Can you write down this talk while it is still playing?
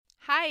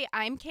Hi,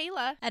 I'm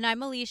Kayla. And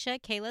I'm Alicia,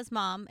 Kayla's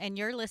mom, and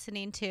you're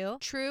listening to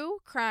True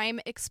Crime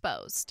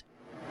Exposed.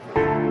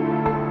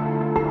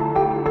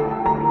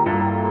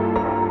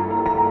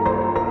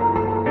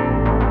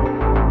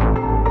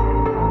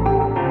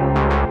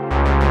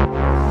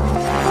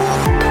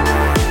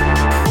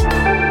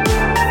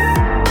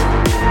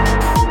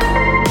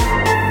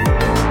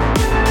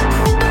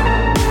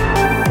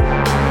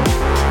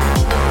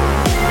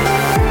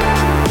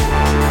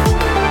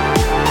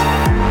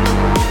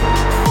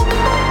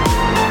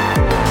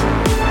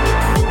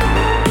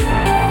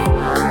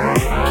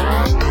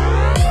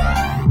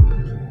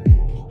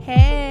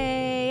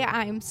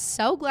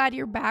 So glad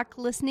you're back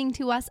listening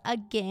to us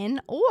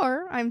again,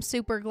 or I'm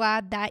super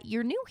glad that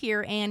you're new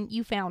here and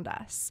you found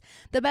us.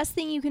 The best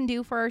thing you can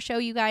do for our show,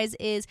 you guys,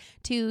 is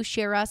to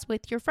share us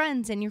with your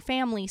friends and your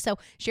family. So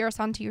share us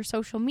onto your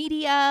social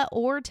media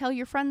or tell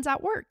your friends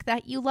at work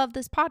that you love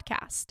this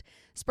podcast.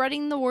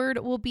 Spreading the word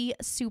will be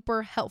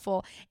super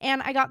helpful.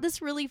 And I got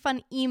this really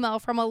fun email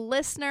from a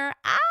listener.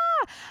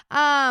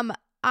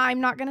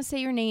 I'm not going to say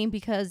your name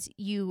because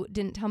you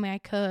didn't tell me I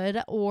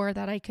could or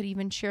that I could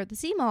even share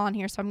this email on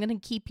here. So I'm going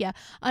to keep you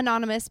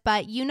anonymous,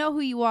 but you know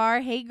who you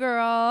are. Hey,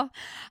 girl.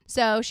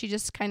 So she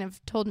just kind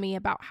of told me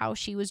about how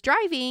she was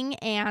driving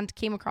and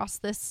came across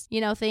this,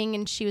 thing.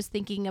 And she was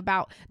thinking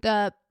about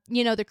the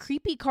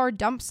creepy car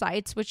dump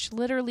sites, which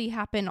literally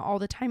happen all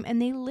the time.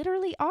 And they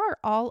literally are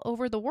all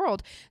over the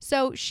world.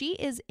 So she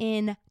is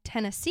in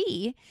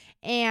Tennessee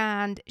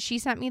and she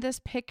sent me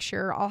this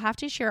picture. I'll have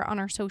to share it on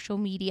our social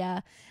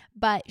media.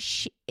 But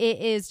it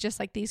is just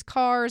like these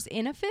cars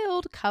in a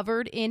field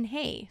covered in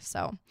hay.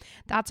 So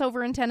that's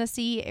over in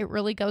Tennessee. It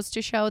really goes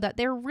to show that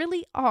there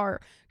really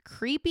are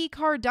creepy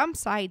car dump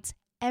sites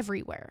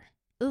everywhere.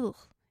 Ugh,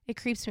 it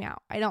creeps me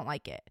out. I don't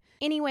like it.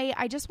 Anyway,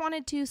 I just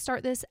wanted to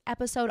start this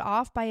episode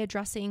off by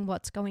addressing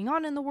what's going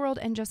on in the world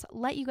and just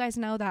let you guys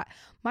know that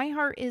my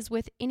heart is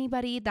with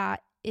anybody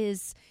that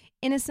is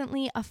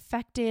innocently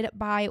affected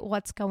by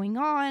what's going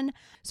on.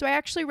 So I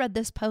actually read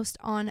this post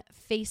on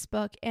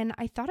Facebook and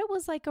I thought it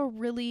was like a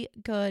really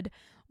good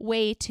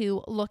way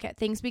to look at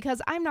things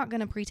because I'm not going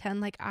to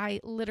pretend like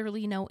I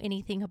literally know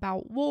anything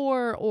about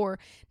war or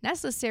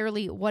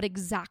necessarily what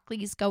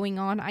exactly is going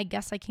on. I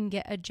guess I can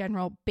get a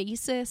general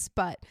basis,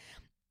 but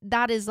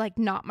that is like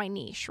not my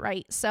niche,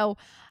 right? So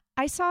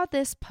I saw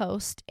this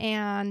post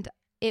and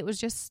it was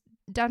just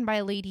done by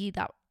a lady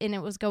and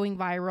it was going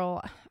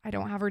viral. I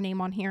don't have her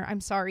name on here.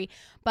 I'm sorry.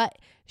 But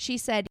she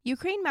said,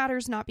 Ukraine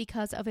matters not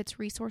because of its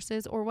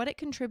resources or what it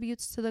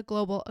contributes to the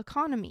global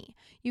economy.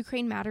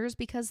 Ukraine matters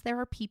because there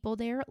are people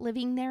there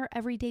living their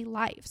everyday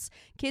lives.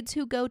 Kids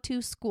who go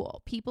to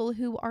school, people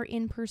who are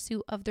in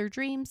pursuit of their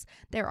dreams.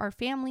 There are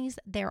families,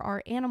 there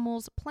are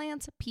animals,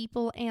 plants,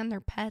 people, and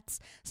their pets,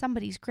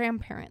 somebody's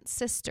grandparents,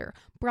 sister,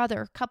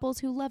 brother, couples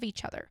who love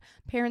each other,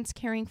 parents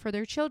caring for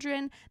their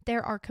children.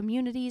 There are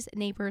communities,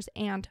 neighbors,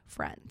 and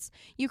friends.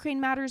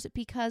 Ukraine matters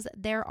because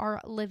there are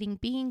living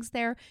beings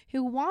there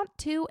who want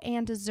to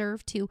and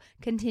deserve to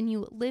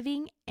continue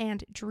living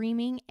and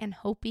dreaming and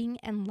hoping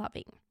and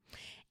loving.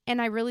 And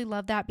I really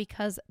love that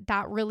because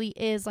that really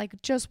is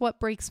like just what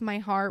breaks my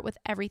heart with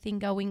everything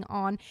going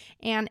on.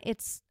 And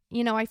it's,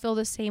 I feel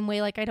the same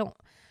way. Like I don't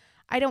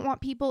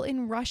want people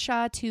in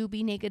Russia to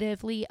be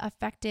negatively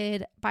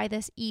affected by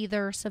this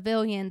either,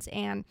 civilians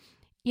and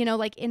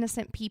like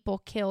innocent people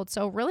killed.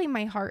 So really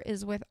my heart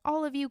is with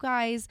all of you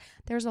guys.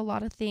 There's a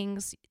lot of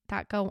things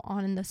that go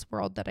on in this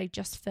world that I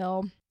just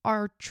feel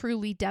are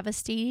truly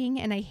devastating.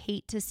 And I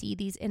hate to see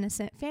these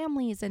innocent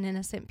families and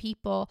innocent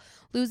people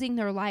losing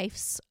their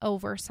lives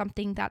over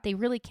something that they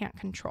really can't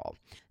control.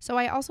 So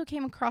I also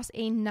came across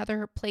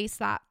another place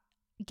that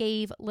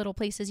gave little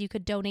places you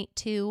could donate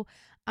to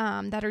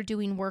that are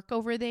doing work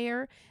over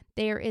there.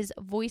 There is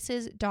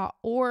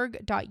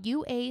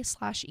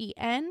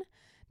voices.org.ua/en.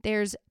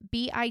 There's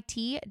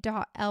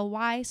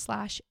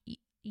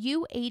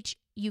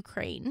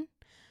bit.ly/UH-Ukraine.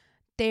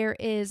 There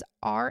is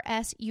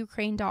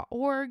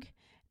rsukraine.org.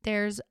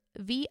 There's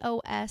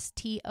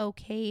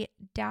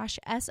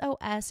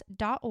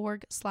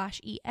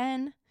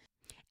vostok-sos.org/en.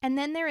 And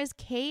then there is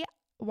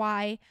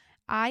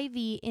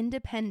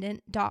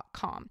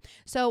kyivindependent.com.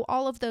 So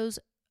all of those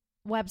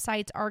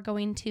websites are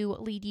going to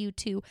lead you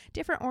to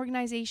different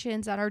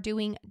organizations that are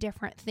doing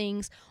different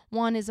things.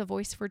 One is a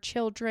voice for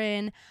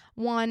children.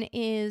 One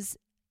is,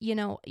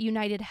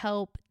 United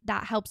Help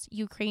that helps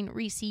Ukraine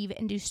receive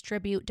and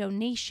distribute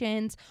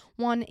donations.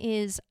 One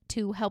is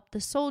to help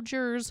the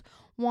soldiers.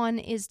 One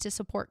is to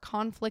support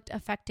conflict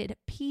affected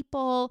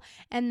people.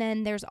 And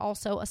then there's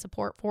also a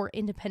support for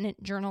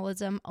independent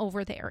journalism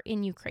over there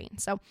in Ukraine.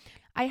 So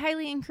I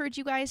highly encourage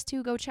you guys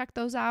to go check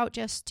those out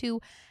just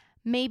to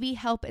maybe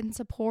help and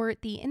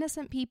support the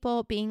innocent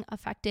people being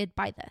affected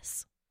by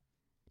this.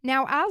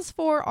 Now, as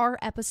for our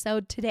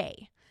episode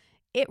today,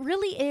 it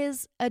really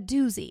is a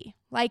doozy,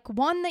 like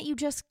one that you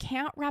just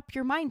can't wrap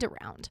your mind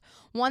around,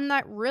 one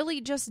that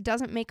really just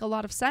doesn't make a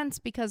lot of sense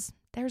because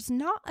there's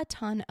not a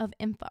ton of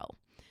info,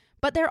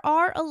 but there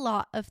are a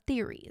lot of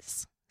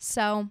theories.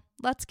 So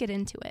let's get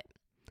into it.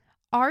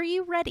 Are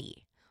you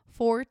ready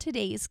for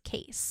today's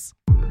case.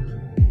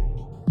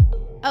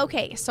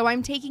 Okay, so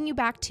I'm taking you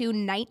back to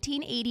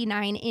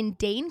 1989 in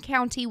Dane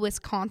County,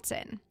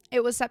 Wisconsin.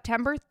 It was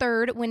September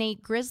 3rd when a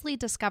grisly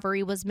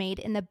discovery was made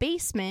in the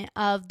basement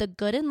of the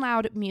Good and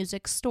Loud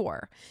music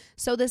store.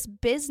 So this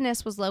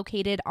business was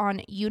located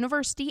on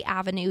University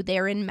Avenue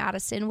there in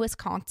Madison,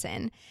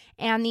 Wisconsin,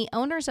 and the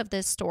owners of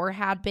this store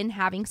had been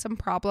having some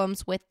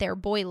problems with their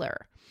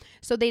boiler.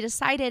 So they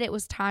decided it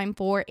was time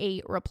for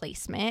a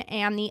replacement,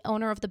 and the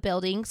owner of the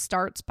building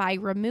starts by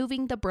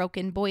removing the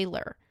broken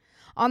boiler.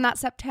 On that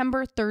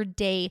September 3rd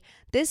day,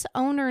 this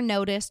owner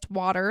noticed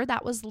water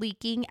that was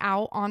leaking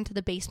out onto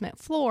the basement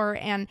floor,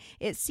 and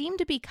it seemed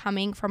to be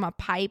coming from a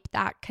pipe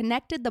that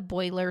connected the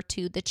boiler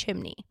to the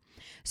chimney.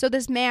 So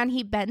this man,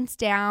 he bends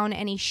down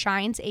and he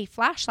shines a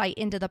flashlight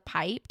into the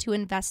pipe to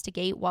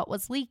investigate what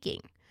was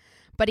leaking.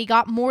 But he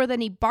got more than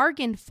he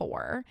bargained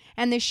for,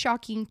 and this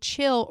shocking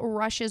chill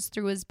rushes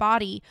through his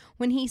body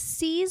when he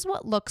sees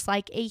what looks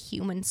like a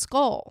human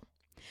skull.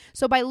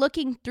 So by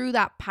looking through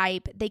that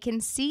pipe, they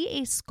can see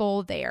a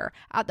skull there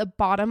at the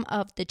bottom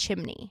of the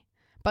chimney.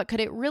 But could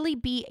it really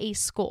be a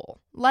skull,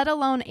 let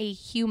alone a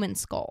human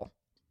skull?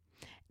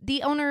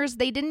 The owners,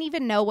 they didn't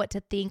even know what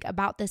to think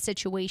about the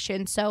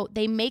situation, so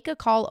they make a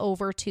call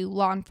over to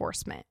law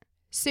enforcement.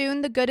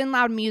 Soon, the Good and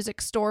Loud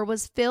music store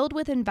was filled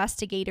with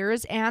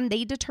investigators, and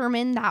they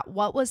determined that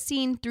what was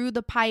seen through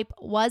the pipe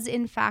was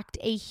in fact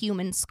a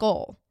human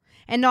skull.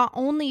 And not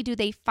only do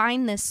they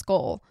find this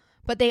skull,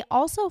 but they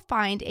also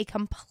find a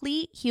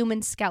complete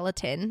human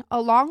skeleton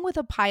along with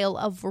a pile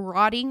of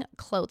rotting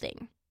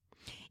clothing.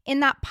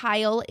 In that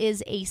pile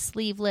is a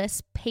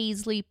sleeveless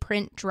paisley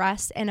print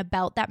dress and a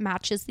belt that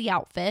matches the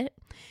outfit.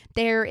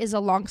 There is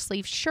a long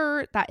sleeve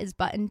shirt that is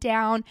buttoned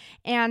down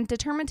and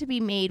determined to be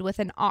made with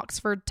an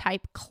Oxford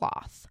type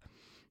cloth.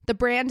 The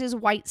brand is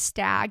White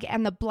Stag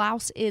and the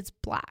blouse is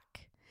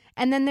black.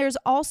 And then there's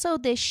also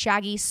this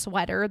shaggy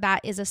sweater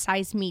that is a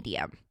size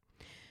medium.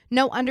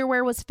 No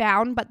underwear was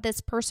found, but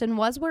this person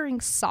was wearing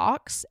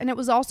socks, and it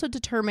was also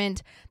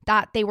determined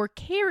that they were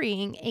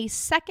carrying a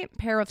second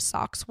pair of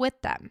socks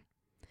with them.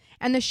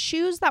 And the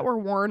shoes that were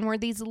worn were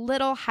these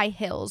little high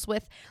heels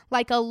with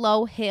like a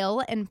low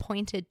heel and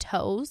pointed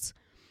toes.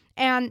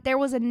 And there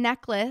was a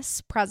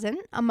necklace present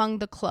among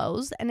the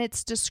clothes, and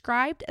it's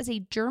described as a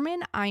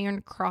German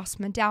iron cross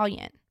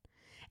medallion.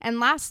 And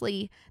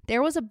lastly,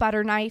 there was a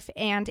butter knife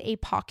and a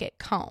pocket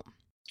comb.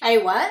 A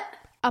what?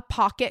 A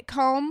pocket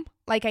comb.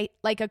 Like a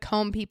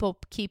comb people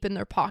keep in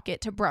their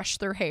pocket to brush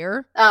their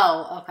hair.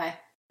 Oh, okay.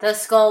 The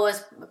skull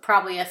was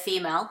probably a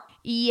female.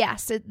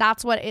 Yes,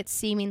 that's what it's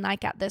seeming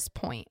like at this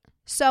point.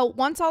 So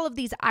once all of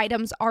these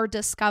items are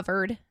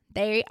discovered,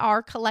 they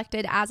are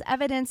collected as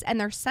evidence and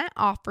they're sent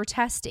off for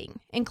testing,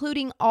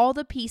 including all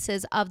the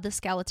pieces of the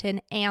skeleton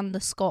and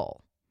the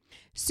skull.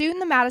 Soon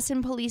the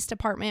Madison Police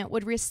Department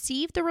would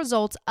receive the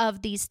results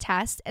of these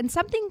tests, and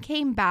something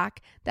came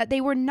back that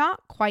they were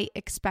not quite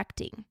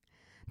expecting.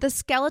 The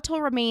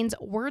skeletal remains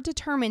were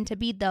determined to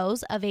be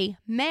those of a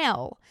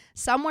male,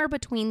 somewhere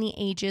between the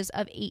ages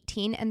of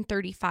 18 and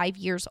 35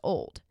 years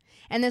old.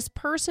 And this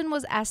person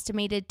was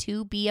estimated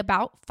to be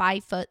about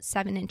 5 foot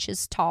 7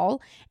 inches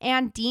tall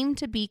and deemed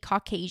to be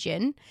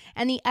Caucasian.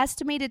 And the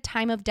estimated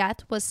time of death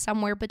was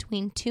somewhere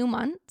between 2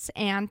 months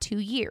and 2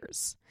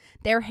 years.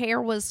 Their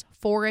hair was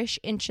 4-ish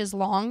inches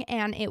long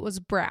and it was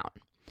brown.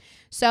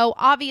 So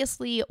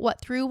obviously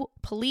what threw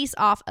police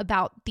off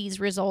about these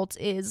results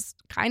is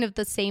kind of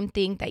the same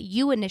thing that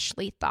you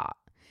initially thought,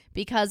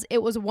 because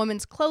it was a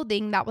woman's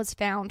clothing that was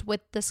found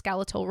with the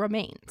skeletal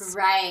remains.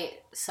 Right.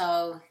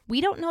 So we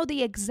don't know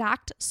the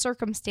exact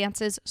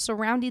circumstances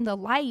surrounding the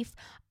life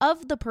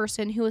of the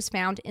person who was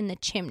found in the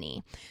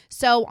chimney.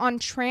 So on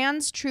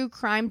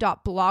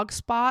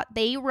transtruecrime.blogspot,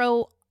 they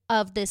wrote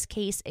of this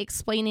case,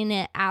 explaining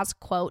it as,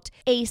 quote,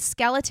 a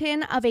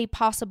skeleton of a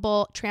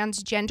possible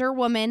transgender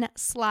woman /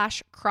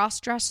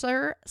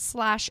 crossdresser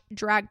 /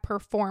 drag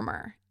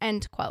performer,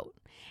 end quote.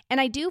 And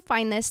I do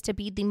find this to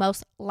be the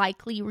most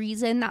likely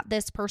reason that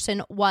this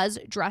person was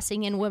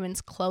dressing in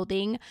women's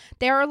clothing.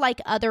 There are like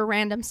other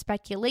random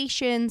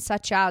speculations,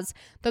 such as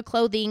the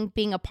clothing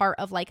being a part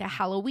of like a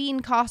Halloween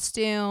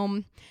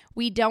costume.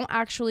 We don't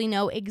actually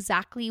know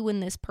exactly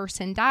when this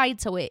person died,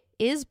 so it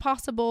is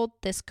possible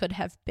this could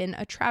have been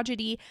a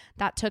tragedy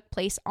that took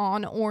place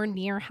on or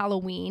near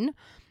Halloween.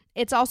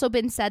 It's also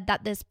been said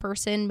that this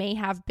person may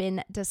have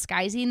been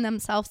disguising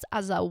themselves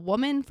as a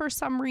woman for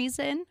some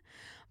reason.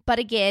 But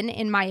again,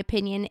 in my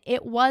opinion,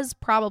 it was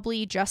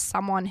probably just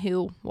someone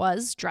who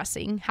was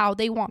dressing how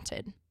they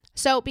wanted.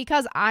 So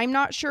because I'm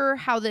not sure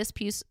how this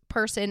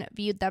person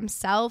viewed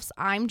themselves,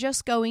 I'm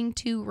just going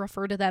to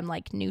refer to them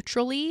like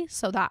neutrally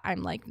so that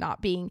I'm like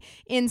not being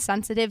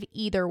insensitive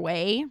either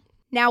way.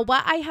 Now,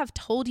 what I have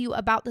told you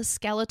about the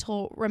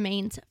skeletal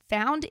remains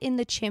found in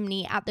the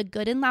chimney at the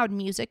Good and Loud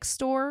music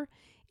store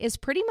is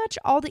pretty much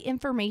all the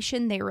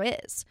information there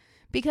is.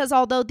 Because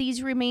although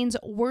these remains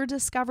were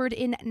discovered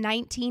in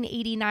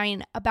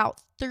 1989,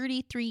 about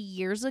 33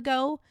 years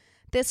ago,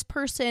 this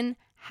person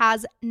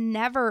has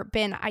never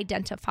been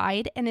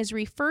identified and is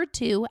referred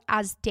to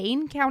as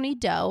Dane County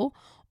Doe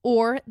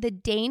or the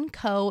Dane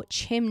Co.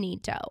 Chimney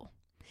dough.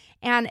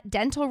 And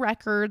dental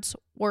records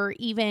were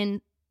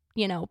even,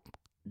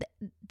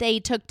 they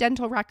took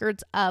dental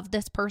records of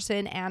this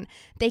person and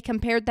they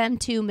compared them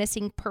to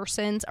missing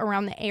persons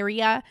around the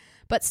area,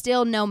 but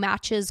still no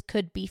matches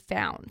could be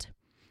found.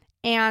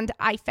 And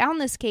I found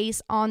this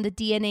case on the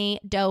DNA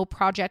Doe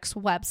Project's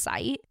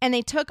website, and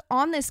they took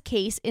on this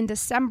case in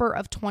December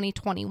of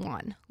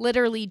 2021,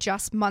 literally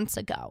just months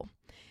ago.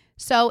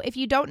 So if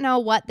you don't know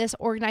what this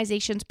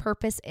organization's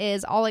purpose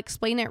is, I'll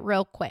explain it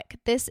real quick.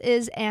 This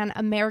is an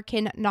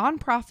American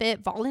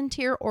nonprofit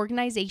volunteer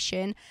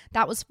organization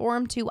that was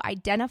formed to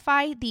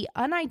identify the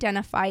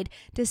unidentified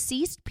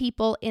deceased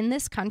people in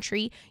this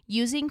country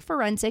using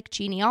forensic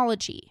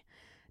genealogy.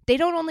 They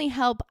don't only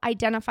help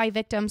identify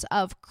victims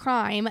of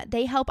crime,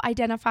 they help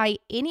identify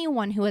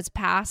anyone who has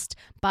passed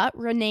but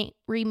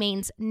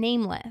remains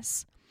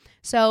nameless.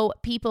 So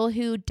people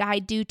who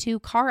died due to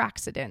car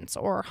accidents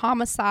or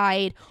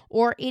homicide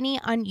or any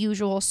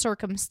unusual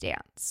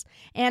circumstance.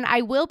 And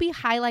I will be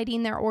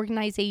highlighting their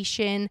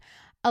organization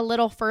a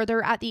little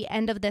further at the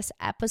end of this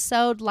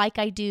episode, like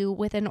I do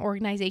with an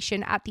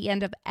organization at the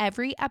end of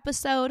every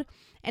episode.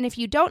 And if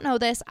you don't know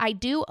this, I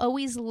do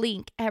always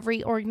link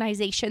every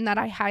organization that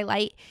I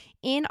highlight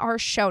in our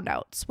show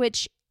notes,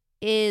 which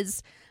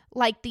is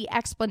like the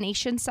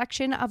explanation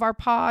section of our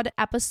pod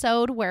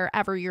episode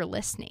wherever you're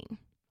listening.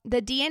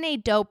 The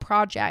DNA Doe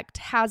Project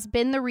has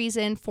been the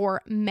reason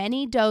for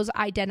many does'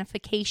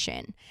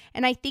 identification,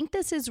 and I think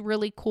this is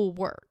really cool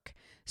work.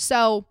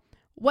 So,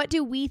 what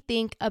do we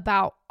think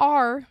about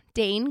our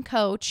Dane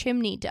Co.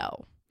 Chimney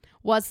dough?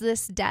 Was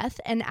this death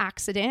an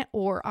accident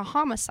or a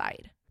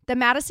homicide? The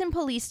Madison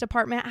Police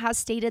Department has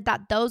stated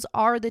that those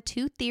are the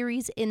two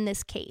theories in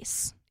this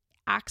case,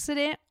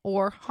 accident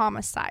or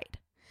homicide.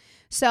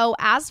 So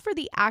as for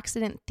the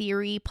accident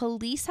theory,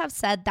 police have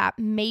said that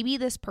maybe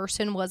this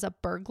person was a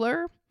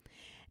burglar.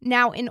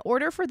 Now, in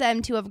order for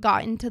them to have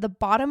gotten to the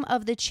bottom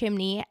of the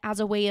chimney as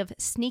a way of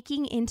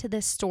sneaking into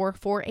this store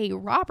for a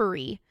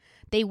robbery,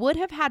 they would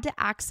have had to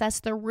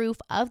access the roof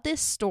of this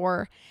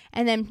store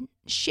and then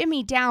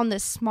shimmy down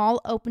this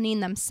small opening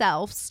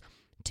themselves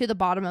to the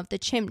bottom of the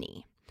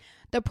chimney.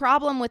 The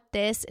problem with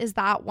this is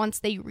that once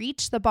they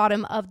reach the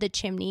bottom of the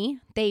chimney,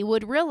 they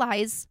would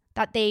realize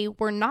that they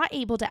were not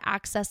able to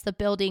access the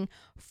building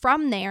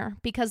from there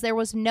because there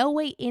was no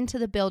way into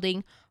the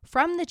building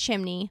from the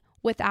chimney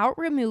without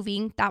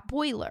removing that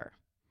boiler.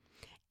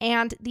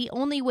 And the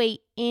only way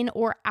in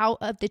or out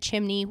of the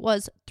chimney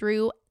was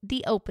through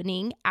the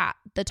opening at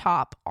the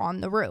top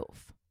on the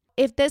roof.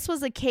 If this was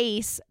the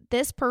case,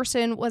 this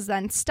person was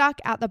then stuck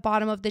at the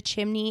bottom of the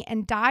chimney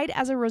and died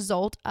as a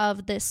result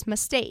of this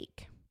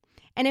mistake.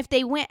 And if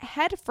they went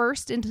head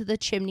first into the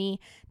chimney,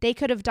 they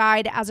could have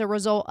died as a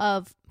result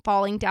of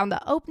falling down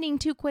the opening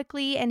too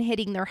quickly and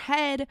hitting their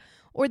head,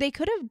 or they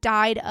could have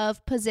died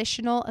of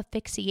positional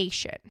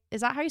asphyxiation.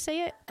 Is that how you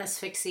say it?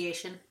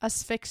 Asphyxiation.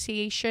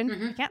 Asphyxiation.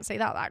 Mm-hmm. I can't say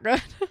that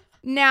good.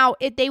 Now,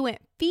 if they went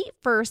feet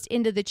first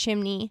into the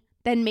chimney,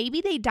 then maybe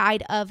they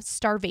died of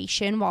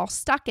starvation while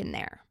stuck in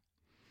there.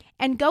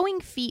 And going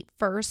feet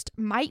first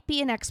might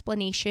be an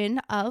explanation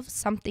of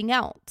something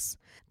else.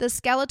 The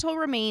skeletal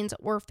remains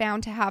were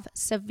found to have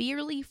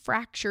severely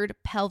fractured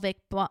pelvic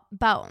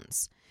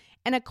bones.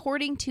 And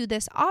according to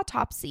this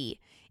autopsy,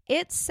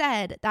 it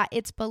said that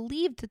it's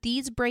believed that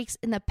these breaks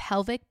in the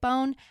pelvic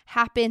bone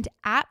happened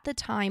at the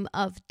time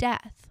of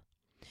death.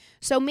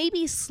 So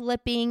maybe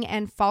slipping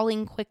and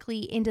falling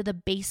quickly into the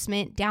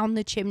basement down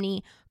the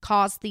chimney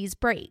caused these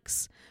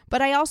breaks.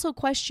 But I also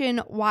question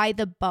why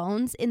the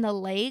bones in the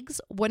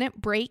legs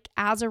wouldn't break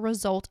as a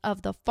result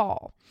of the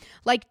fall.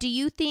 Like, do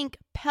you think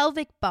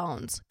pelvic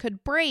bones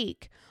could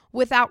break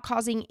without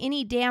causing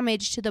any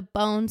damage to the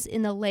bones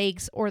in the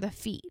legs or the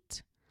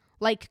feet?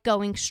 Like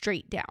going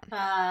straight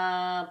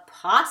down?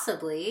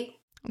 Possibly.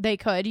 They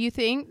could, you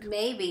think?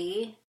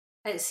 Maybe.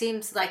 It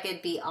seems like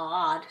it'd be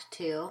odd,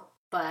 too.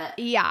 But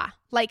yeah,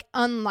 like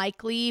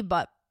unlikely,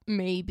 but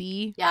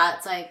maybe. Yeah,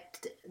 it's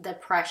like the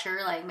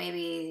pressure, like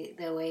maybe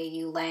the way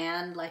you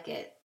land, like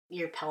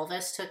your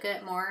pelvis took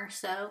it more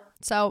so.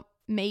 So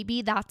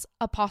maybe that's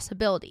a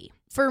possibility.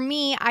 For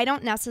me, I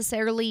don't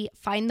necessarily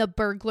find the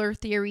burglar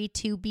theory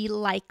to be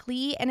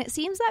likely, and it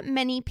seems that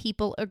many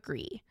people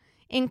agree,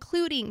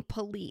 including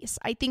police.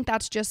 I think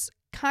that's just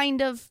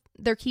kind of,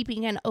 they're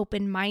keeping an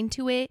open mind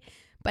to it,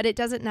 but it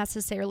doesn't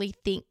necessarily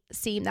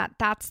seem that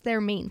that's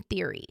their main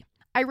theory.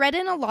 I read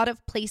in a lot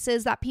of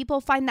places that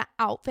people find the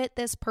outfit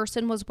this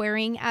person was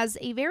wearing as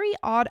a very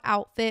odd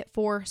outfit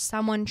for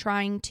someone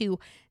trying to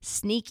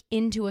sneak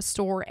into a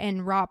store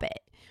and rob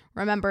it.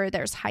 Remember,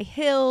 there's high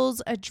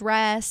heels, a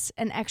dress,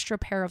 an extra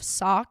pair of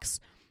socks.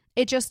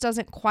 It just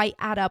doesn't quite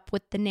add up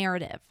with the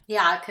narrative.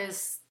 Yeah,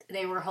 because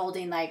they were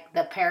holding like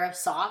the pair of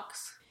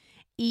socks.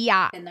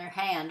 Yeah. In their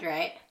hand,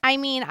 right? I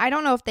mean, I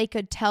don't know if they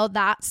could tell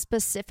that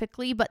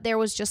specifically, but there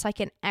was just like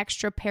an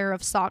extra pair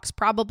of socks,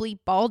 probably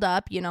balled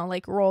up,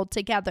 like rolled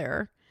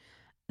together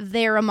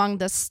there among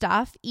the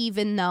stuff,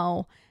 even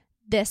though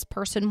this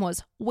person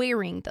was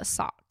wearing the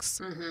socks.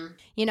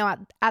 Mm-hmm.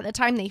 At the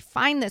time they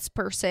find this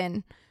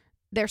person,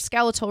 their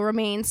skeletal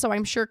remains, so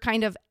I'm sure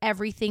kind of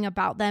everything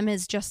about them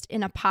is just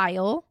in a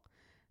pile.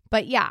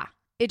 But yeah,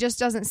 it just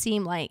doesn't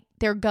seem like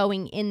they're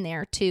going in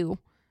there to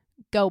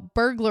go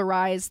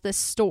burglarize this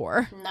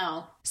store.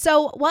 No.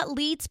 So what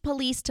leads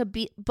police to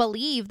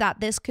believe that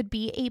this could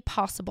be a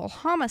possible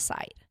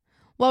homicide?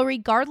 Well,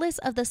 regardless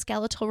of the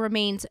skeletal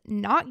remains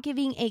not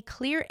giving a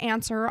clear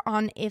answer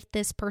on if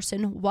this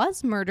person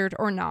was murdered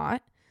or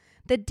not,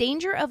 the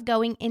danger of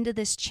going into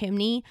this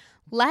chimney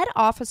led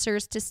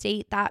officers to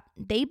state that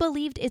they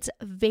believed it's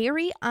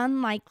very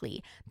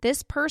unlikely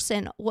this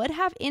person would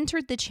have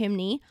entered the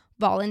chimney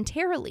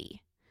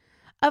voluntarily.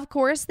 Of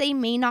course, they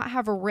may not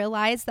have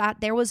realized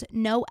that there was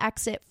no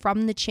exit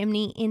from the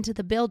chimney into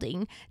the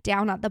building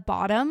down at the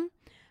bottom,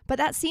 but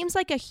that seems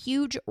like a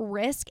huge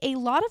risk a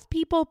lot of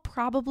people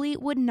probably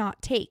would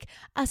not take,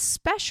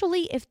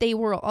 especially if they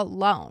were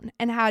alone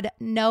and had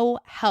no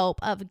help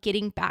of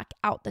getting back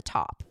out the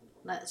top.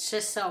 That's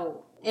just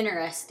so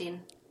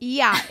interesting.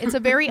 Yeah, it's a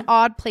very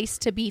odd place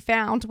to be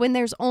found when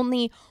there's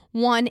only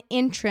one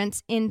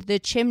entrance in the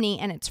chimney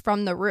and it's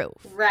from the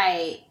roof.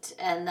 Right.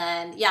 And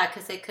then, yeah,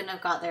 because they couldn't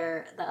have got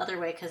there the other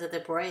way because of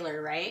the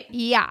boiler, right?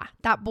 Yeah,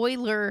 that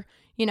boiler,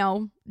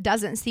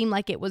 doesn't seem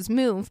like it was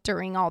moved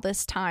during all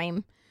this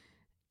time.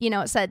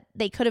 It said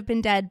they could have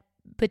been dead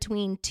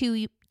between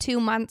 2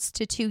 months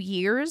to 2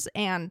 years.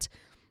 And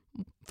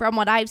from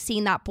what I've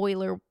seen, that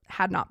boiler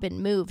had not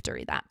been moved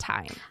during that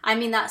time. I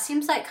mean, that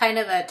seems like kind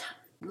of a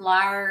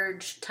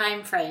large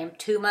time frame,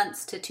 2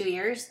 months to 2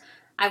 years.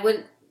 I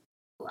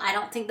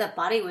don't think the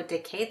body would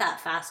decay that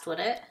fast, would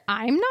it?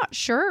 I'm not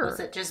sure. Was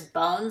it just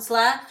bones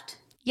left?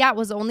 Yeah, it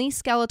was only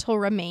skeletal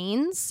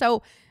remains.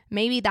 So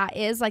maybe that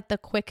is like the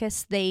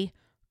quickest they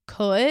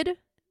could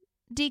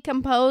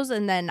decompose.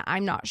 And then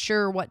I'm not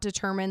sure what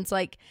determines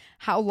like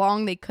how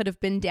long they could have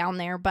been down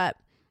there. But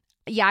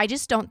yeah, I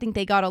just don't think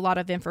they got a lot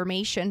of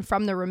information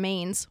from the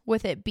remains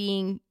with it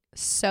being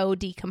so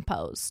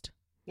decomposed.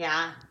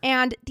 Yeah.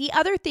 And the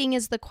other thing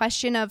is the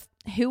question of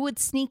who would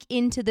sneak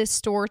into this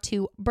store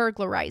to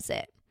burglarize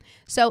it.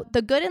 So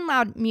the Good and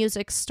Loud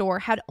music store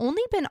had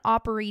only been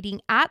operating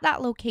at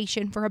that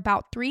location for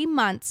about 3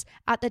 months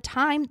at the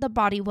time the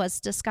body was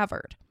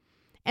discovered.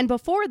 And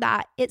before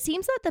that, it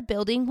seems that the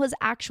building was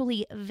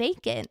actually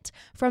vacant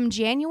from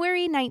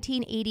January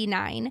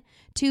 1989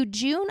 to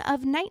June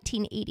of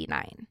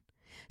 1989.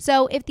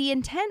 So if the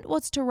intent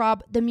was to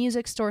rob the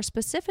music store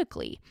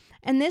specifically,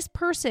 and this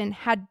person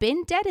had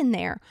been dead in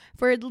there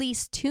for at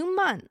least 2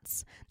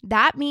 months,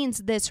 that means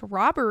this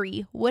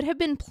robbery would have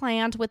been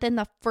planned within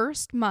the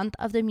first month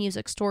of the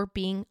music store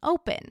being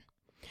open.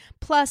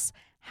 Plus,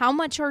 how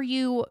much are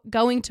you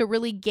going to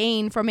really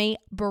gain from a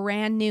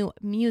brand new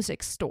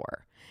music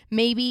store?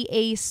 Maybe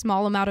a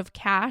small amount of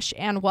cash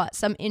and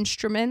some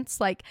instruments.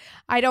 Like,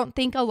 I don't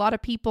think a lot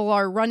of people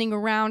are running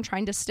around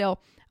trying to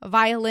steal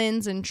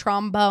violins and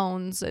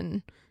trombones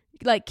and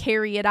like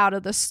carry it out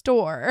of the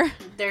store.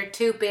 They're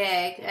too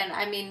big, and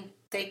I mean,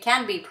 they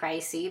can be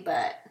pricey,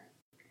 but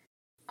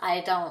I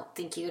don't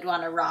think you'd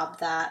want to rob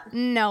that.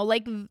 No,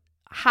 like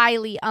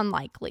highly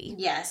unlikely.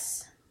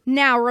 Yes.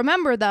 Now,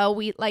 remember though,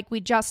 we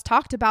just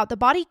talked about, the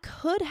body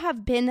could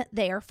have been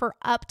there for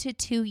up to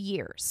 2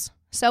 years.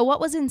 So what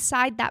was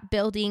inside that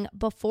building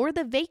before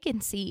the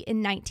vacancy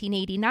in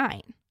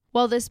 1989?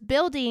 Well, this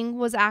building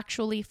was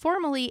actually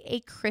formerly a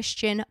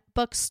Christian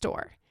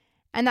bookstore,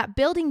 and that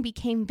building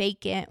became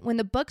vacant when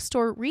the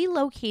bookstore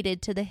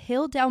relocated to the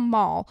Hilldale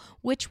Mall,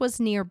 which was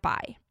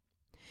nearby.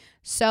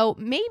 So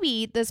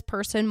maybe this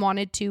person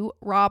wanted to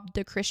rob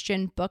the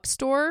Christian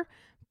bookstore,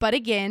 but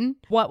again,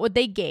 what would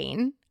they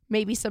gain?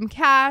 Maybe some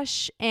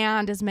cash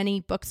and as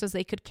many books as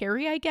they could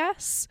carry, I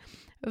guess.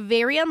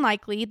 Very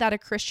unlikely that a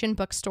Christian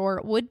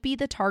bookstore would be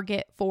the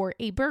target for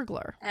a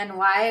burglar. And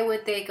why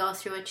would they go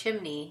through a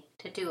chimney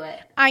to do it?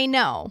 I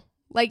know.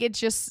 Like, it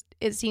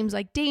seems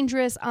like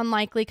dangerous,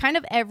 unlikely. Kind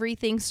of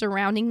everything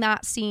surrounding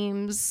that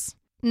seems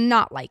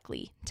not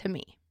likely to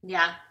me.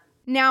 Yeah.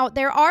 Now,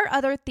 there are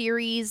other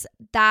theories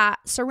that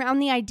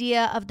surround the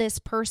idea of this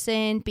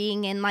person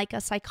being in like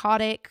a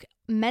psychotic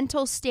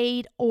mental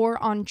state or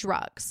on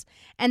drugs.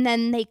 And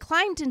then they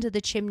climbed into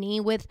the chimney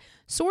with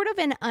sort of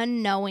an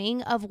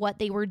unknowing of what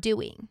they were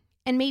doing.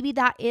 And maybe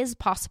that is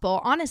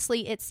possible.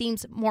 Honestly, it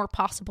seems more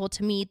possible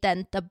to me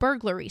than the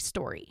burglary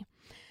story.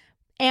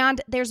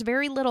 And there's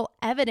very little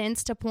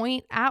evidence to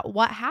point at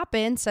what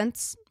happened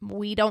since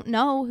we don't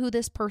know who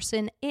this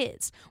person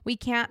is. We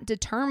can't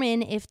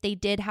determine if they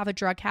did have a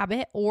drug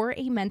habit or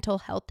a mental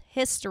health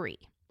history.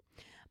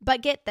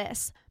 But get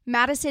this,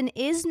 Madison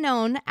is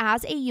known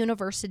as a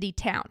university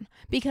town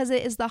because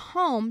it is the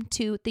home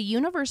to the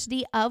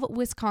University of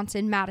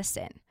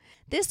Wisconsin-Madison.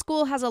 This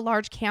school has a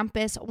large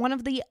campus, one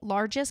of the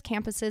largest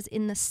campuses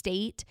in the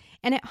state,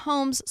 and it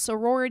homes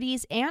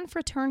sororities and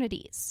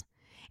fraternities.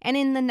 And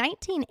in the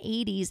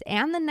 1980s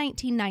and the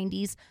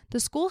 1990s, the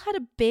school had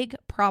a big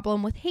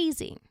problem with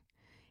hazing.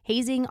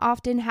 Hazing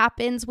often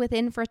happens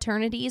within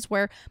fraternities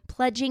where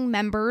pledging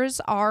members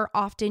are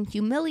often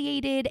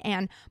humiliated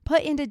and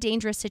put into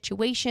dangerous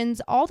situations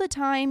all the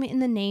time in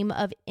the name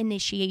of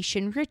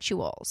initiation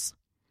rituals.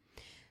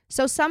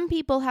 So some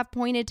people have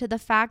pointed to the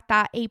fact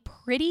that a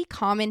pretty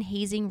common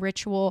hazing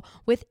ritual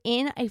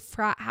within a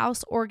frat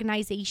house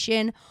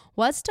organization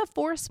was to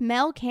force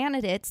male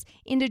candidates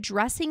into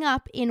dressing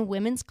up in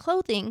women's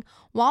clothing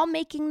while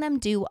making them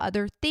do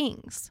other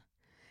things.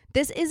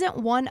 This isn't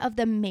one of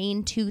the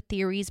main two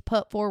theories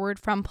put forward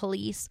from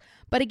police,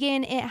 but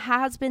again, it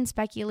has been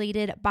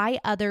speculated by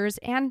others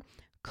and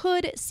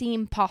could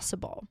seem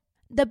possible.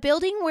 The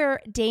building where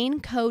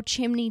Dane Co.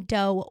 Chimney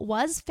Doe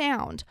was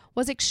found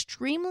was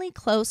extremely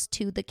close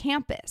to the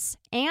campus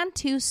and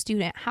to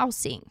student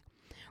housing.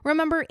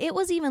 Remember, it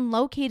was even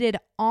located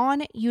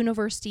on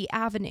University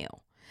Avenue.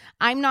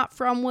 I'm not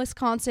from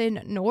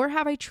Wisconsin, nor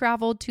have I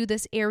traveled to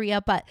this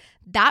area, but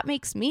that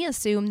makes me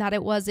assume that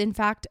it was in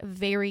fact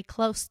very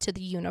close to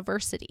the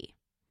university.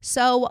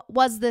 So,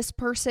 was this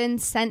person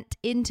sent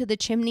into the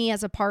chimney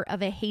as a part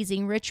of a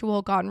hazing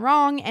ritual gone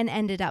wrong and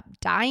ended up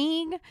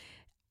dying?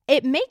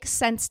 It makes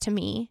sense to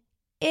me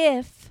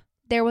if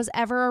there was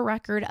ever a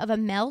record of a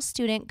male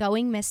student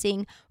going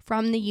missing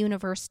from the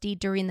university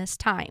during this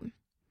time.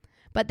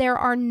 But there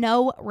are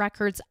no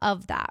records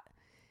of that.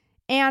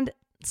 And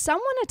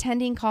someone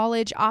attending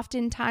college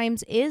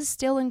oftentimes is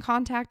still in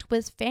contact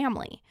with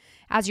family,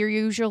 as you're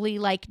usually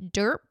like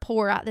dirt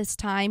poor at this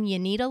time, you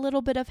need a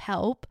little bit of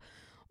help,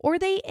 or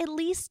they at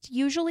least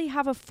usually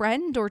have a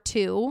friend or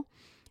two.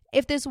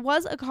 If this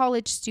was a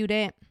college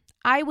student,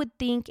 I would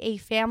think a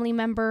family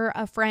member,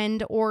 a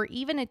friend, or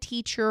even a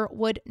teacher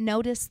would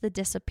notice the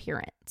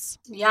disappearance.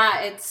 Yeah,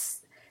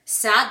 it's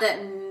sad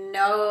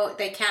that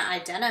they can't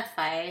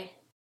identify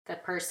the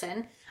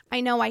person.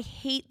 I know, I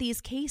hate these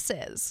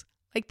cases.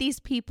 Like, these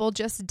people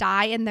just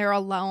die and they're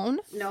alone.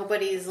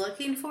 Nobody's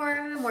looking for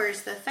them.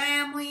 Where's the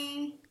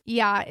family?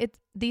 Yeah,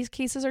 these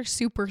cases are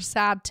super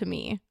sad to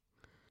me.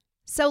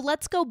 So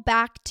let's go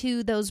back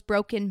to those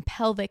broken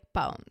pelvic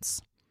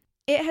bones.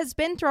 It has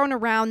been thrown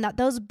around that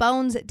those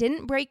bones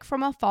didn't break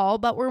from a fall,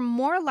 but were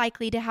more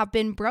likely to have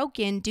been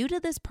broken due to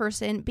this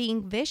person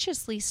being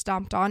viciously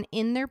stomped on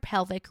in their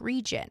pelvic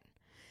region.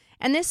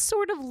 And this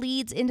sort of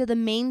leads into the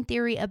main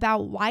theory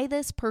about why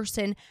this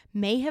person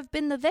may have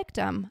been the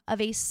victim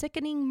of a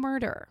sickening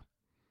murder.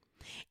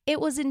 It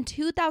was in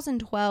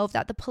 2012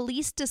 that the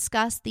police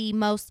discussed the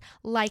most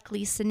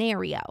likely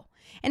scenario,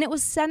 and it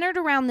was centered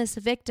around this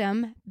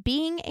victim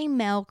being a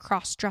male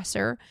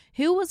crossdresser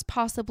who was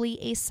possibly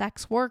a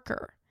sex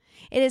worker.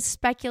 It is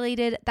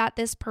speculated that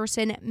this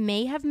person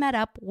may have met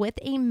up with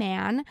a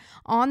man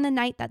on the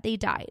night that they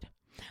died.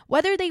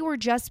 Whether they were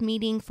just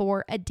meeting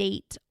for a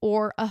date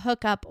or a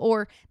hookup,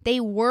 or they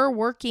were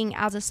working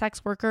as a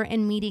sex worker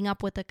and meeting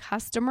up with a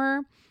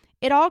customer,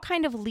 it all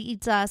kind of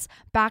leads us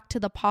back to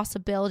the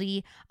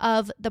possibility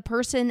of the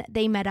person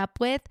they met up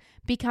with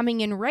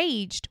becoming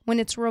enraged when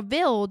it's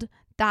revealed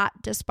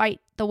that despite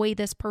the way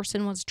this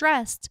person was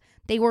dressed,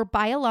 they were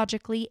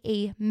biologically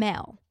a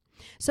male.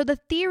 So the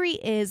theory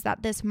is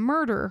that this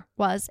murder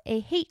was a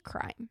hate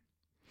crime.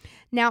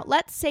 Now,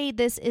 let's say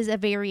this is a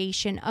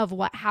variation of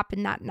what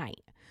happened that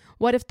night.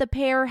 What if the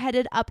pair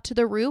headed up to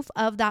the roof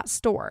of that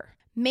store,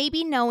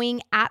 maybe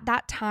knowing at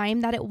that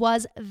time that it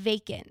was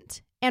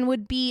vacant and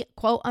would be,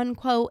 quote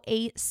unquote,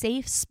 a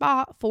safe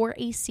spot for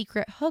a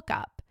secret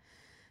hookup?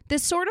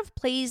 This sort of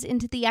plays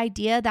into the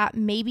idea that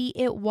maybe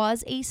it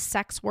was a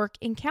sex work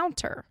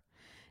encounter.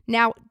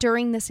 Now,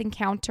 during this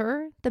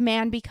encounter, the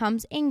man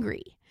becomes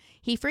angry.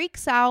 He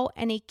freaks out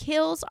and he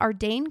kills our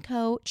Dane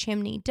Co.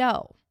 Chimney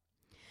Doe.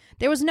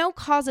 There was no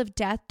cause of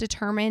death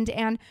determined,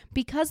 and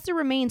because the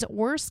remains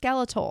were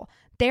skeletal,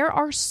 there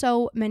are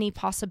so many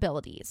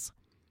possibilities.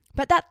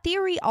 But that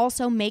theory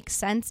also makes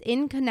sense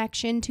in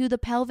connection to the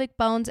pelvic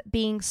bones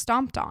being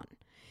stomped on.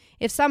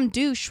 If some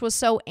douche was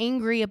so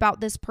angry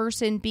about this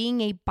person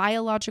being a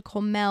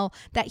biological male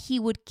that he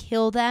would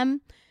kill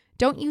them,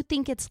 don't you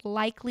think it's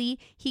likely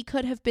he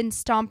could have been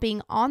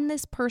stomping on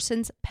this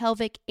person's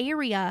pelvic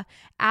area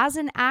as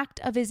an act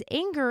of his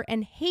anger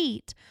and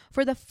hate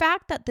for the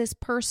fact that this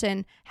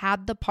person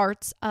had the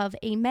parts of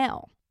a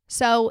male?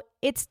 So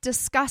it's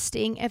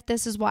disgusting if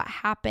this is what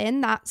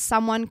happened, that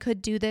someone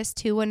could do this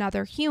to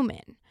another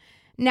human.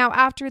 Now,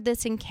 after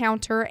this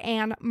encounter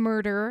and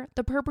murder,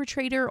 the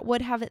perpetrator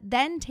would have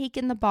then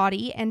taken the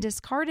body and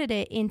discarded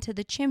it into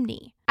the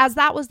chimney, as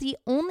that was the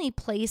only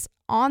place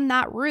on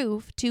that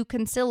roof to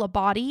conceal a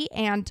body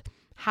and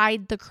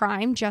hide the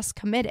crime just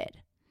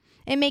committed.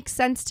 It makes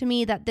sense to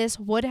me that this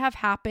would have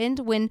happened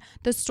when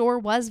the store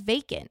was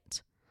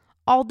vacant.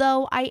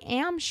 Although I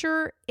am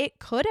sure it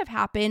could have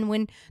happened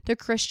when the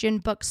Christian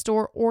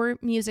bookstore or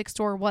music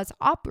store was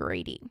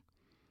operating.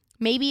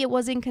 Maybe it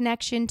was in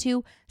connection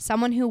to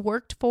someone who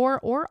worked for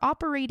or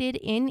operated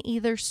in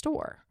either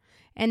store,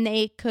 and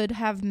they could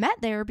have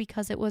met there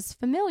because it was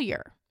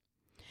familiar.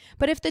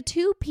 But if the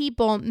two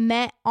people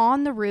met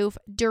on the roof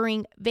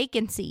during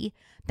vacancy,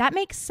 that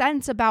makes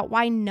sense about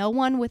why no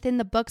one within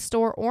the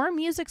bookstore or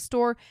music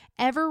store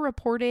ever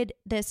reported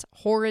this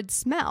horrid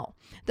smell,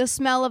 the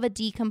smell of a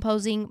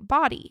decomposing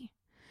body.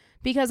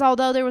 Because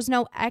although there was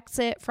no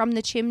exit from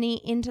the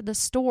chimney into the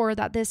store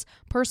that this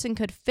person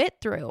could fit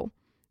through,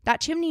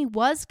 that chimney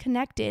was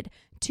connected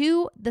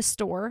to the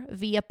store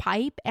via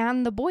pipe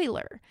and the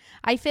boiler.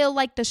 I feel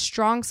like the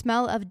strong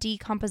smell of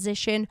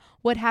decomposition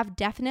would have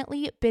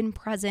definitely been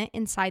present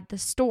inside the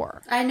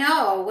store. I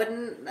know.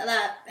 Wouldn't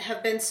that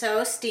have been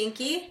so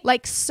stinky?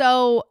 Like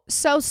so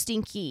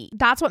stinky.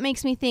 That's what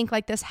makes me think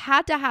like this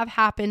had to have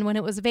happened when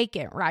it was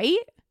vacant, right?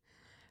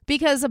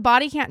 Because a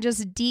body can't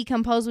just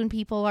decompose when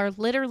people are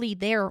literally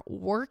there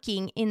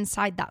working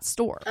inside that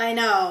store. I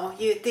know.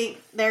 You'd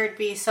think there'd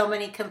be so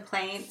many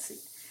complaints,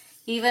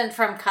 even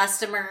from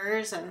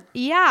customers. And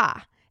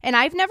yeah. And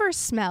I've never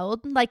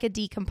smelled like a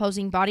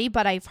decomposing body,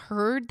 but I've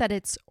heard that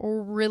it's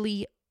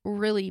really,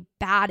 really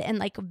bad and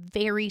like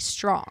very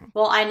strong.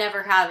 Well, I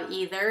never have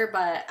either,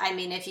 but I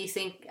mean, if you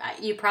think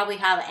you probably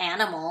have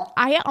animal.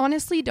 I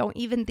honestly don't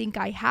even think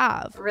I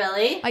have.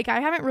 Really? Like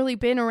I haven't really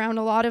been around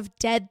a lot of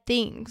dead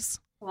things.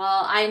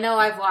 Well, I know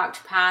I've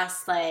walked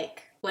past,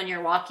 like, when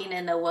you're walking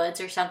in the woods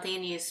or something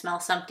and you smell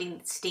something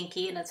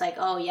stinky and it's like,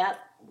 oh, yep,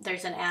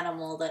 there's an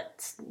animal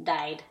that's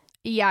died.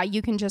 Yeah,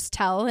 you can just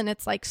tell, and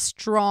it's like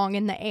strong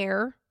in the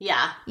air.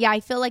 Yeah. Yeah, I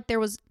feel like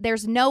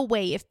there's no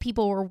way if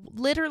people were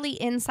literally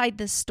inside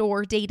the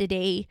store day to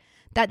day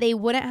that they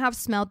wouldn't have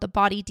smelled the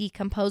body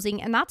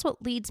decomposing. And that's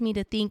what leads me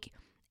to think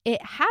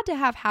it had to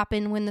have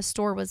happened when the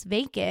store was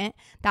vacant,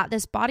 that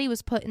this body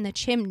was put in the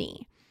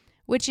chimney,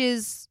 which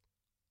is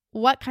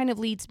what kind of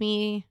leads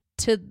me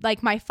to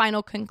like my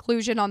final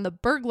conclusion on the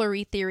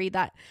burglary theory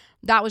that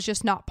was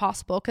just not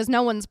possible because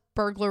no one's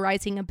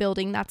burglarizing a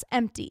building that's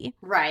empty.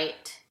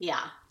 Right. Yeah.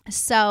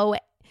 So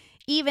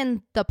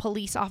even the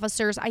police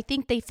officers, I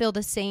think they feel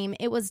the same.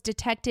 It was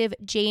Detective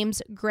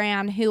James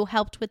Gran who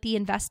helped with the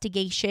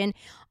investigation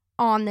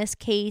on this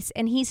case,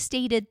 and he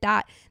stated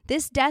that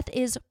this death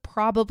is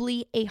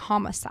probably a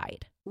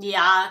homicide.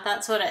 Yeah,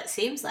 that's what it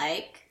seems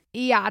like.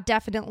 Yeah,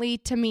 definitely.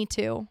 To me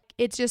too.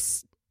 It's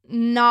just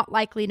not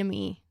likely to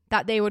me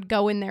that they would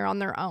go in there on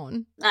their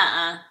own.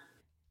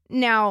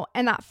 Now,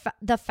 and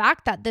the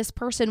fact that this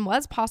person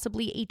was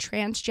possibly a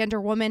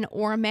transgender woman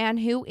or a man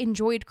who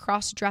enjoyed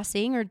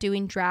cross-dressing or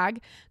doing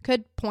drag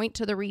could point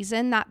to the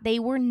reason that they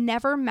were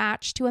never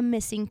matched to a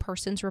missing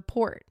persons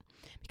report.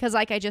 Because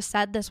like I just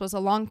said, this was a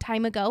long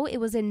time ago. It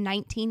was in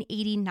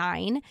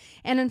 1989.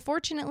 And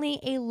unfortunately,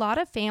 a lot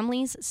of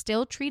families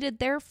still treated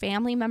their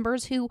family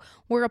members who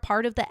were a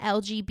part of the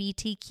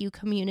LGBTQ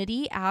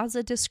community as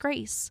a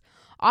disgrace,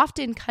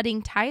 often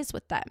cutting ties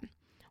with them.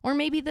 Or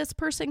maybe this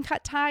person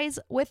cut ties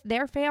with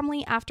their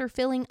family after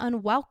feeling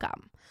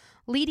unwelcome,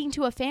 leading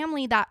to a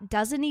family that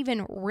doesn't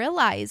even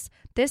realize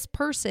this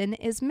person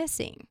is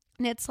missing.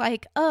 And it's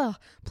like,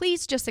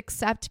 please just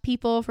accept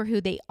people for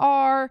who they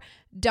are.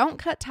 Don't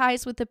cut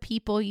ties with the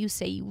people you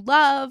say you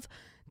love.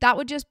 That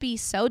would just be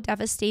so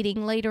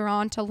devastating later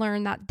on to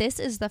learn that this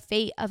is the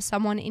fate of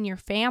someone in your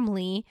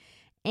family.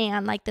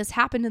 And like this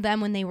happened to them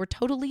when they were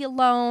totally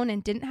alone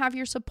and didn't have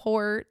your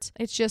support.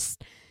 It's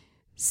just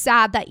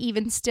sad that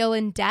even still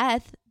in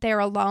death, they're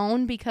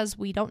alone because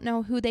we don't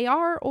know who they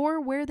are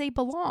or where they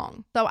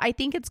belong. So I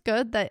think it's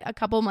good that a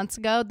couple months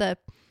ago, the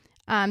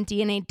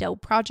DNA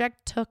Dope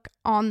Project took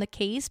on the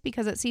case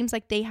because it seems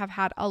like they have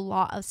had a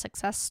lot of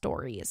success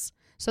stories.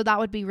 So that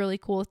would be really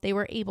cool if they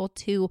were able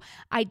to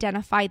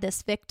identify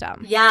this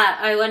victim. Yeah,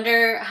 I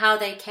wonder how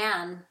they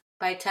can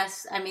by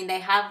tests. I mean,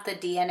 they have the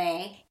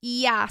DNA.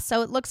 Yeah,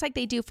 so it looks like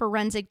they do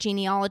forensic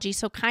genealogy.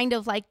 So kind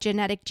of like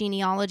genetic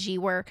genealogy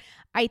where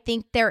I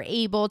think they're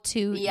able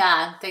to...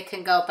 Yeah, they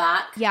can go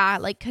back. Yeah,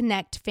 like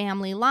connect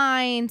family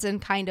lines and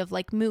kind of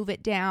like move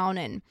it down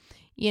and,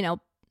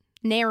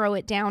 narrow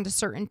it down to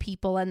certain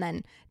people and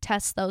then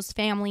test those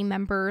family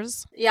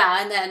members.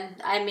 Yeah, and then,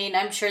 I mean,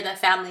 I'm sure the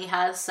family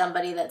has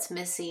somebody that's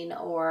missing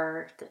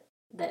or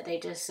that they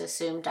just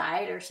assume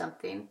died or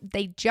something.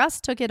 They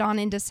just took it on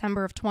in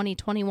December of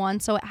 2021,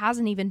 so it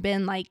hasn't even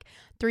been like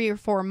 3 or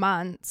 4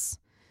 months.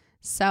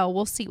 So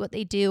we'll see what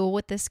they do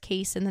with this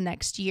case in the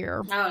next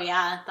year. Oh,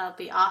 yeah, that'll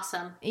be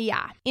awesome.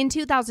 Yeah. In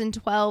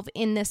 2012,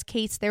 in this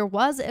case, there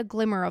was a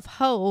glimmer of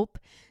hope.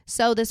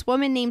 So this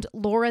woman named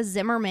Laura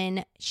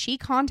Zimmerman, she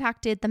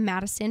contacted the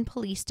Madison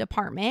Police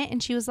Department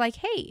and she was like,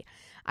 hey,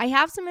 I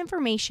have some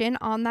information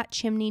on that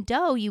Chimney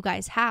Doe you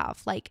guys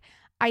have. Like,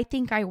 I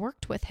think I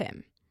worked with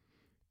him.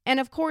 And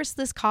of course,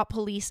 this caught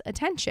police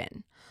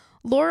attention.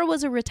 Laura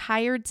was a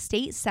retired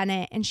state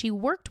senate and she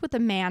worked with a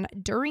man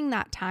during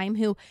that time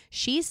who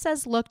she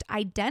says looked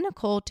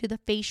identical to the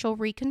facial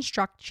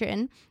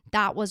reconstruction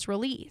that was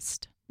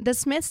released. The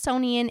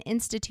Smithsonian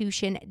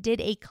Institution did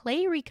a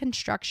clay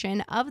reconstruction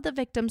of the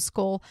victim's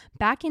skull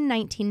back in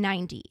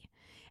 1990.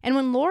 And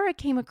when Laura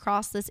came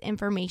across this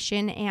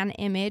information and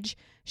image,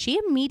 she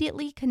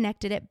immediately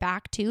connected it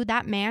back to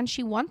that man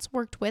she once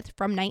worked with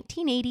from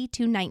 1980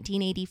 to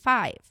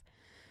 1985.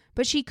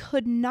 But she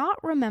could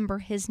not remember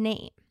his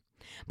name.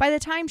 By the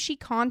time she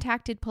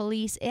contacted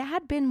police, it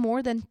had been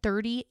more than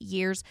 30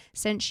 years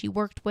since she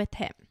worked with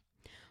him.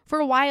 For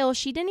a while,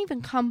 she didn't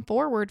even come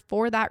forward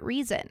for that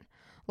reason.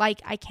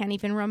 Like, I can't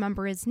even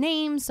remember his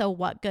name, so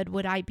what good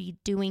would I be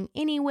doing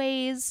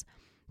anyways?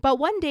 But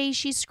one day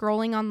she's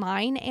scrolling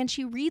online and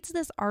she reads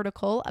this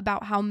article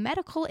about how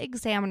medical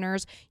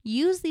examiners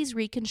use these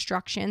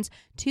reconstructions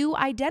to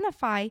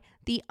identify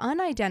the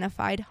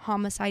unidentified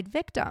homicide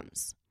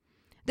victims.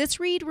 This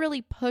read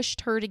really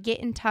pushed her to get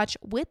in touch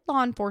with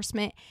law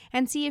enforcement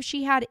and see if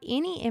she had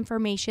any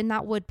information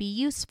that would be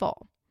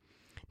useful.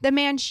 The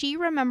man she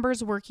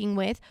remembers working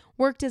with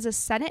worked as a